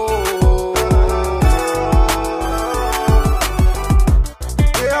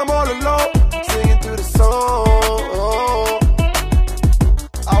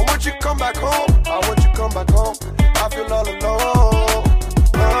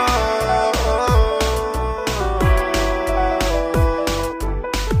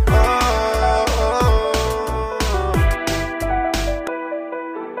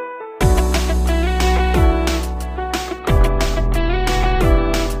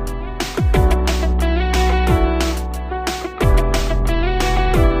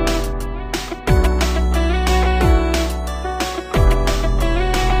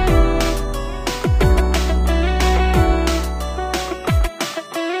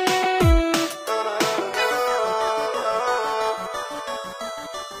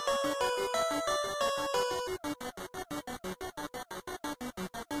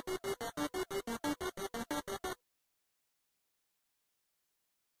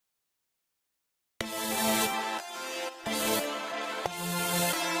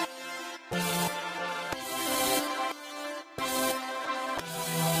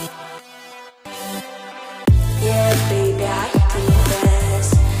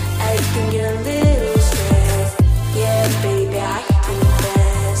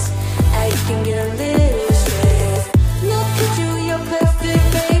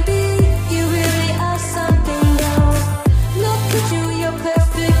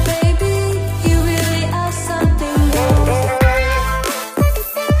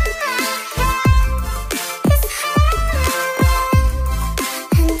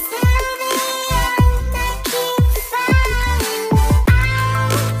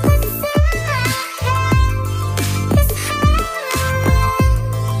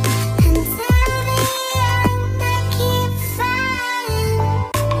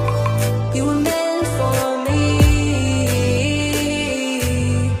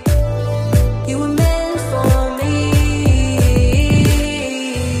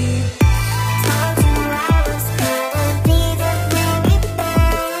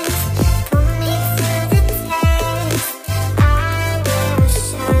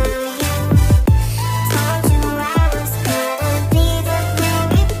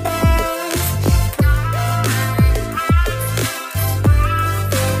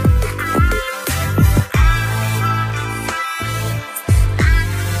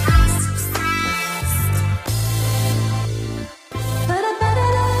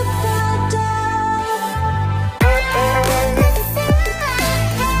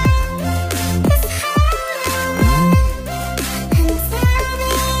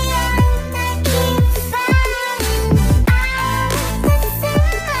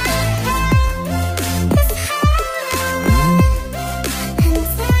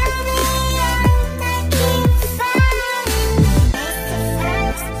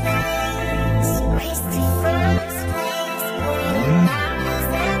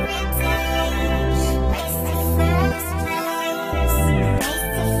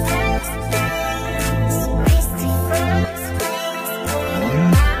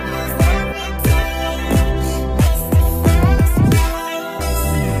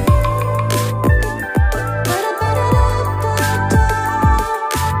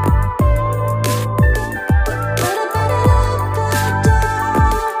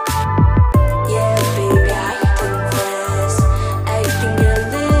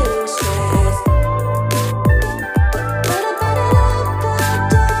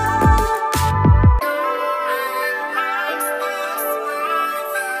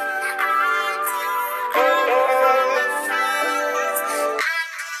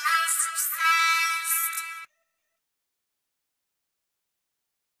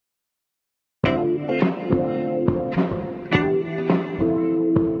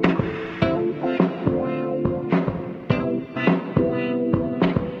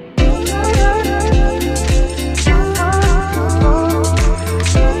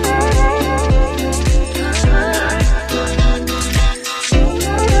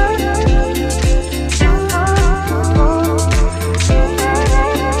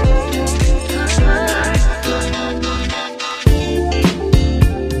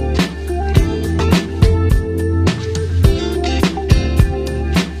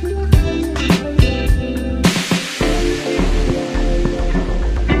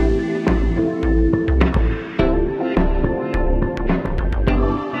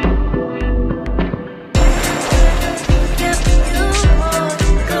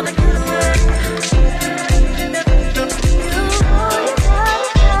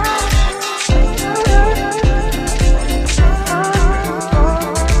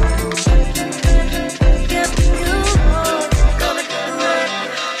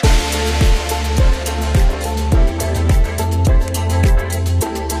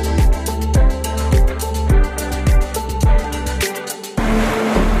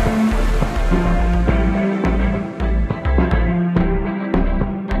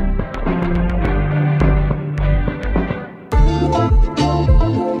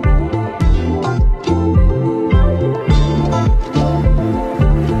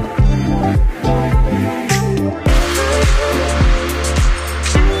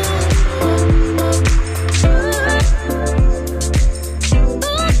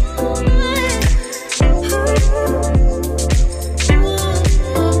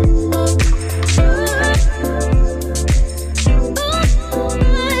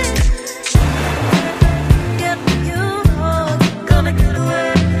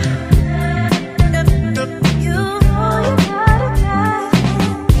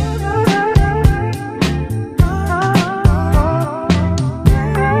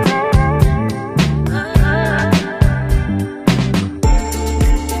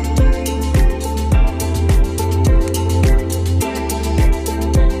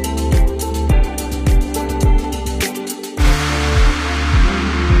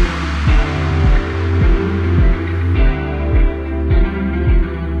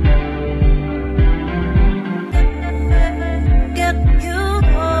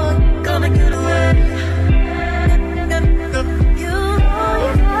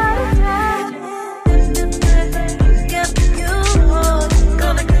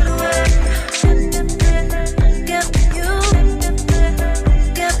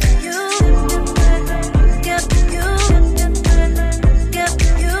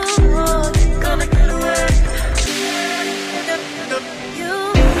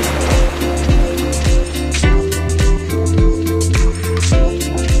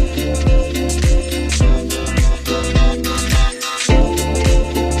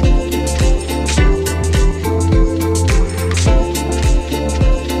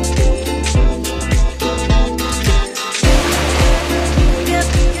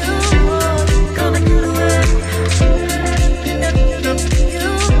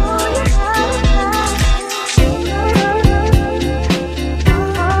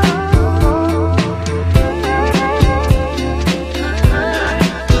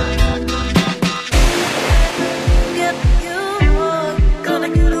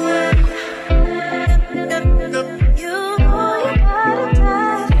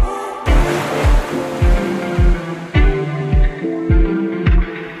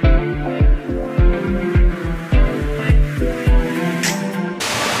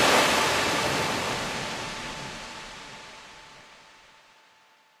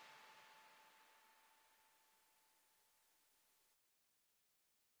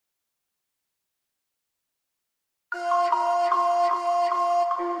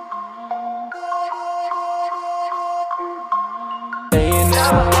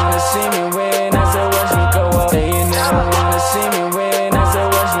 never wanna see me win, I said watch me go up. Say you never wanna see me win, I said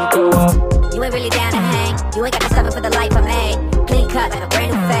watch me go up. You ain't really down to hang, you ain't got the stuff for the life I made. Clean cut like a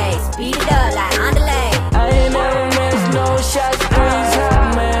brand new face, speed it up like on delay. I ain't never missed no shots, please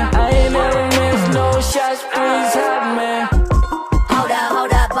help me. I ain't never missed no shots, please help me.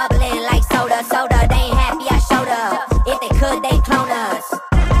 Hold up, bubbling like soda. They ain't happy I showed up. If they could, they clone us.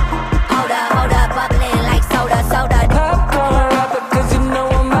 Hold up, bubbling like soda. Popcorn rapper, cause you know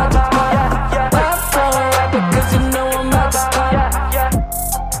I'm about to pop. Popcorn rapper, cause you know I'm about to pop.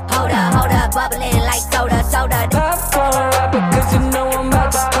 Hold up, bubbling like soda. Popcorn rapper, cause you know I'm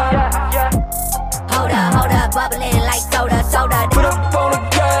about to pop. Hold up, bubbling like soda. Put up on the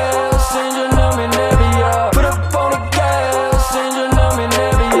gas, and you know me never, yeah. Put up on the gas, and you know me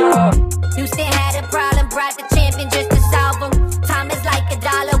never, yeah. Houston had a problem, brought the champion just to solve them. Time is like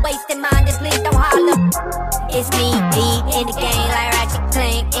 $1, wasting mine, just please don't holler. It's me, deep in the game, like Ratchet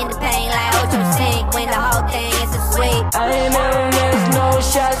Clank, in the pain, like Ocho Sink, when the whole thing is a sweep. I ain't never missed no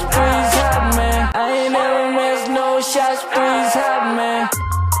shots, please help me. I ain't never missed no shots, please help me.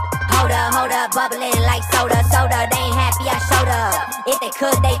 Hold up, bubbling like soda. They ain't happy I showed up. If they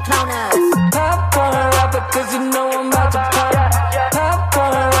could, they clone us. Popcorn rapper, cause you know I'm about to pop.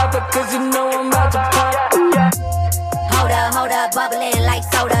 Popcorn rapper, cause you know I'm about to pop. Hold up, bubbling like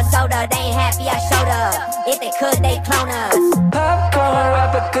soda. They ain't happy I showed up. If they could, they clone us. Popcorn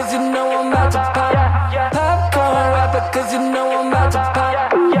rapper, cause you know I'm about to pop. Popcorn rapper, cause you know I'm about to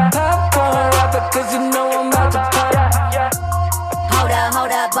pop. Popcorn rapper, cause you know I'm about to pop.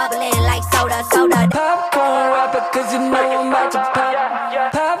 Hold up, bubbling like soda. Popcorn rapper, cause you know I'm about to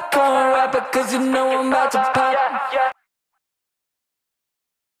pop. Popcorn rapper, cause you know I'm about to pop.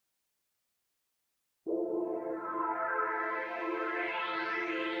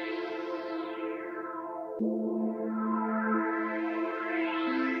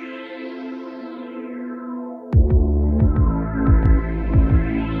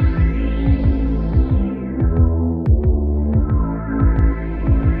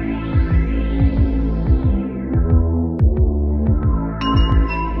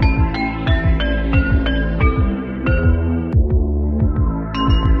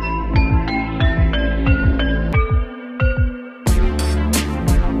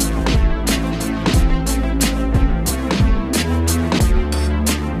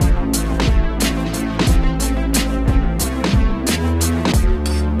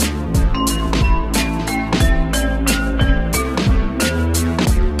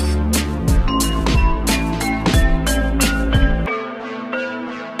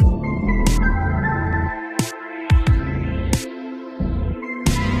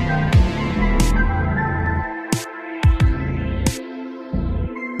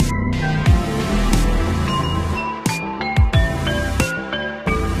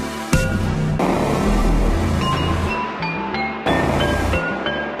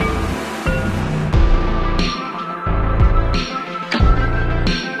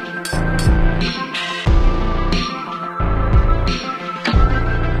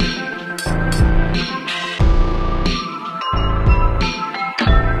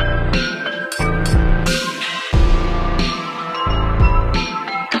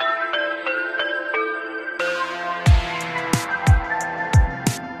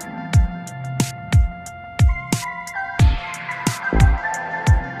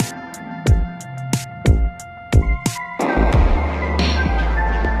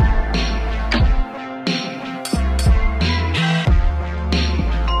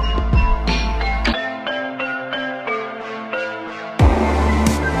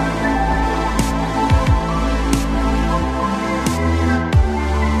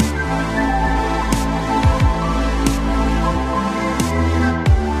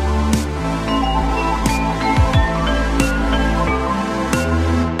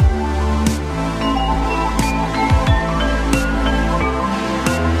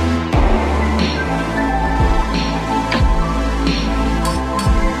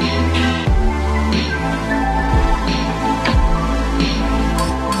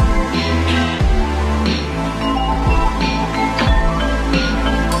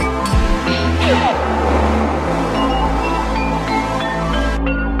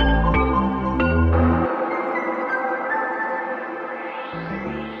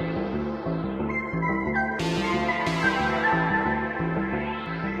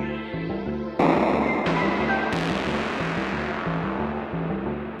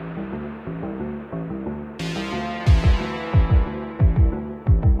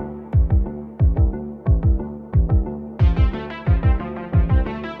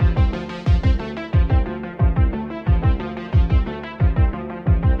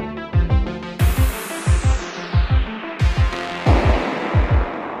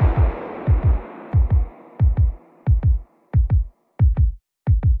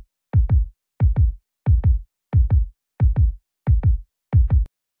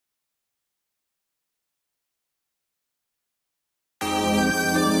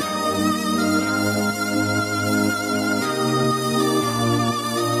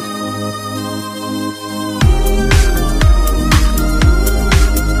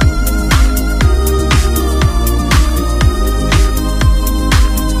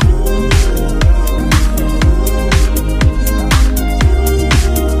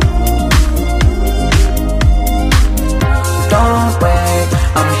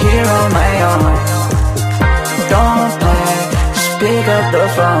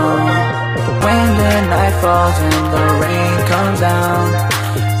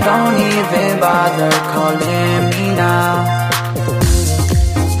 Don't even bother calling me now.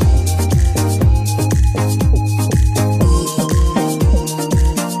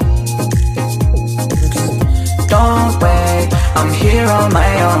 Don't wait, I'm here on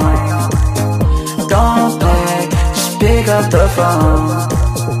my own. Don't play, just pick up the phone.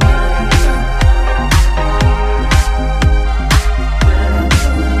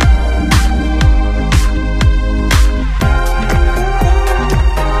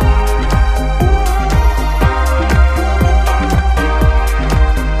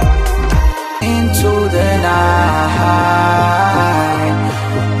 Into the night,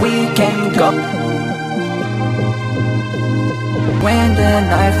 we can go. When the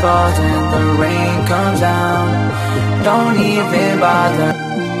night falls and the rain comes down, don't even bother.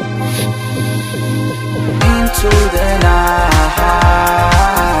 Into the night,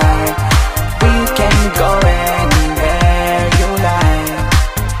 we can go anywhere you like.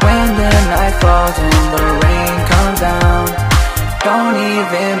 When the night falls and the rain comes down, don't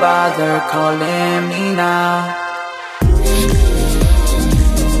even bother calling me now.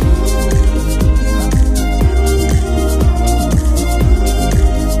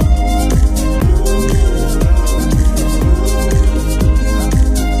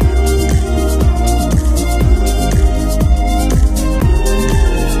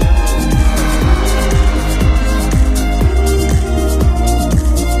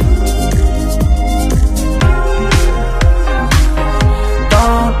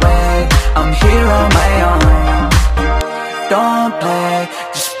 Don't play,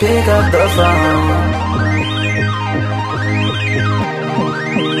 just pick up the phone.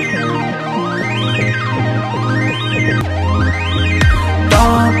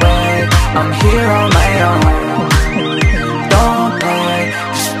 Don't wait, I'm here on my own. Don't play,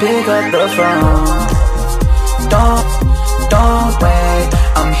 just pick up the phone. Don't wait,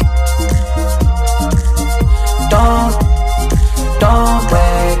 I'm here. Don't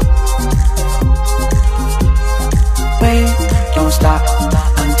wait. Don't stop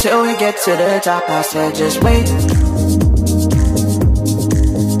until we get to the top. I said just wait.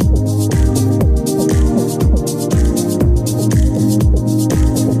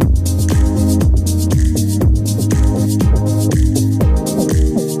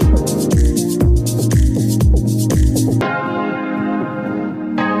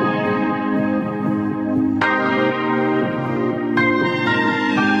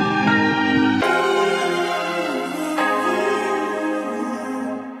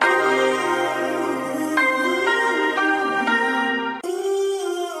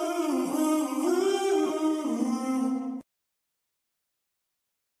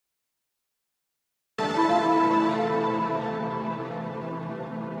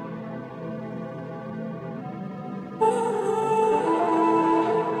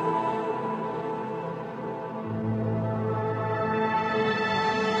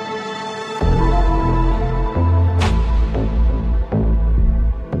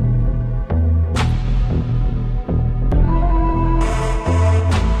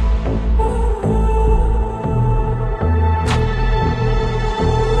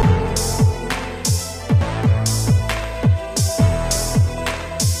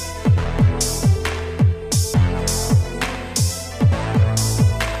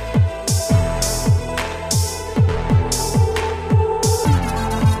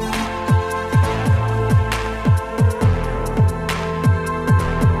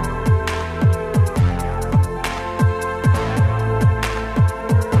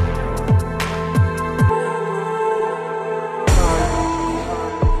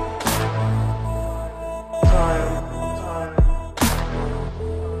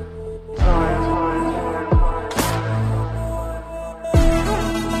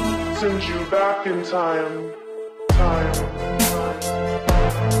 Send you back in time. Time.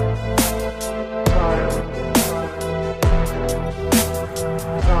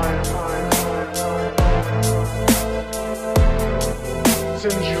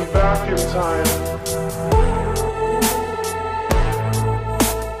 Send you back in time.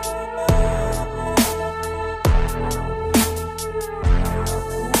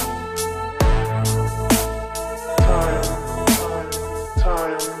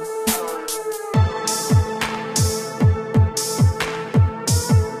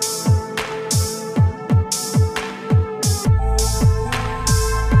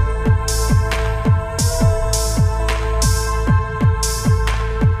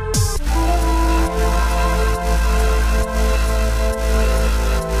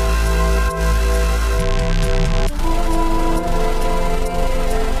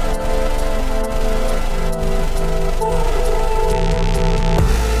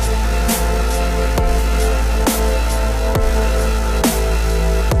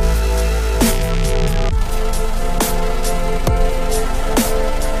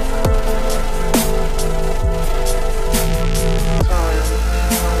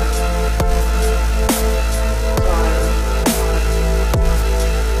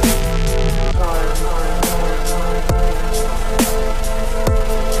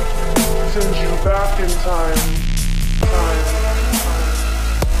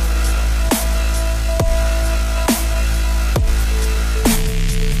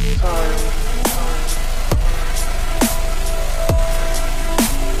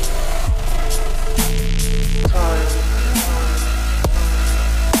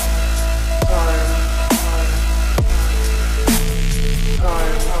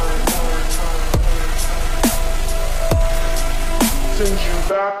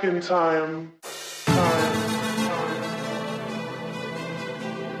 back in time.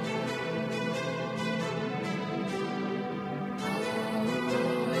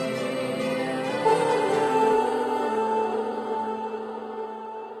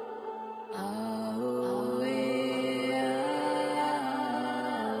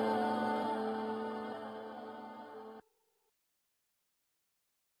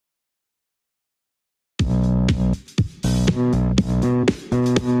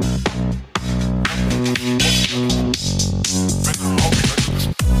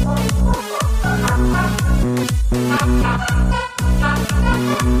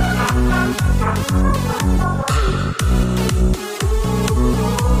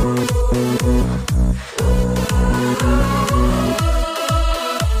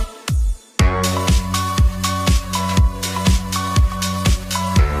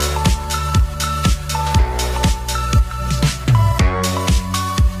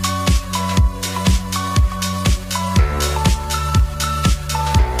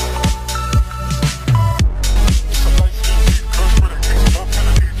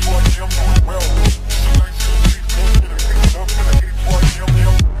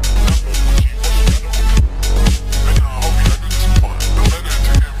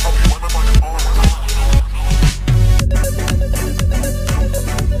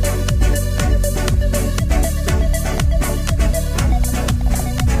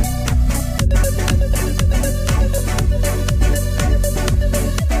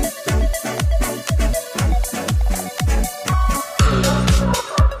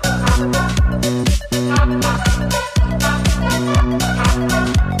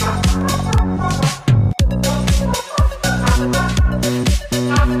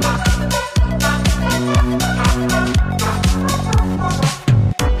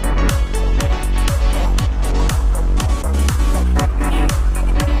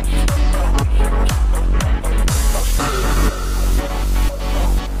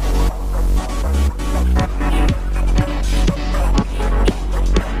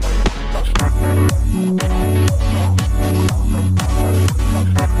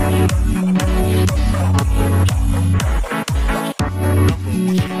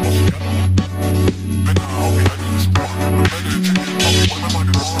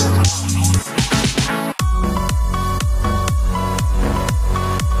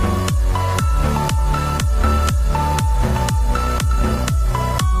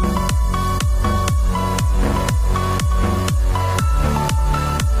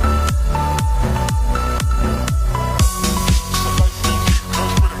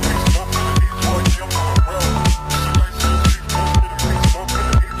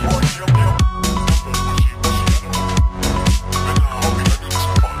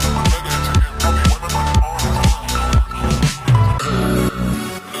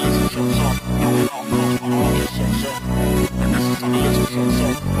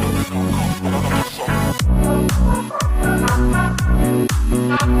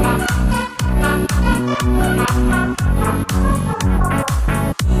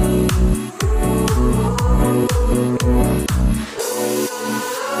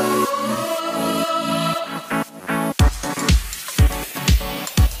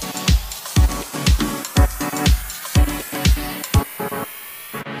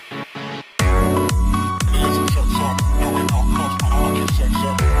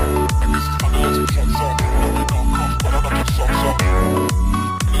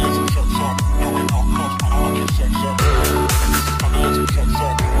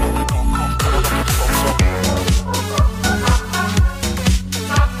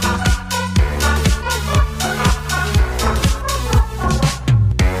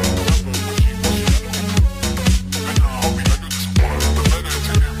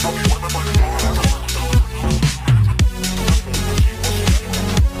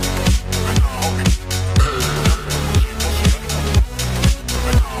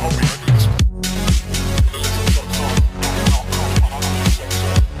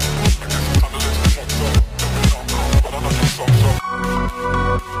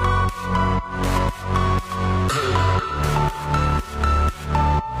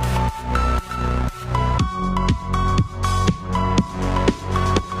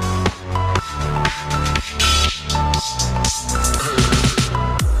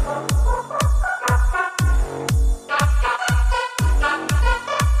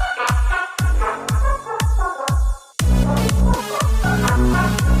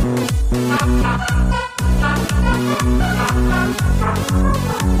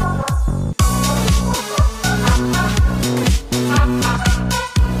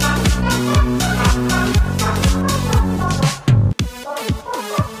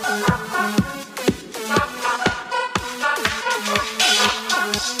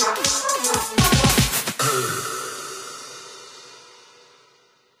 We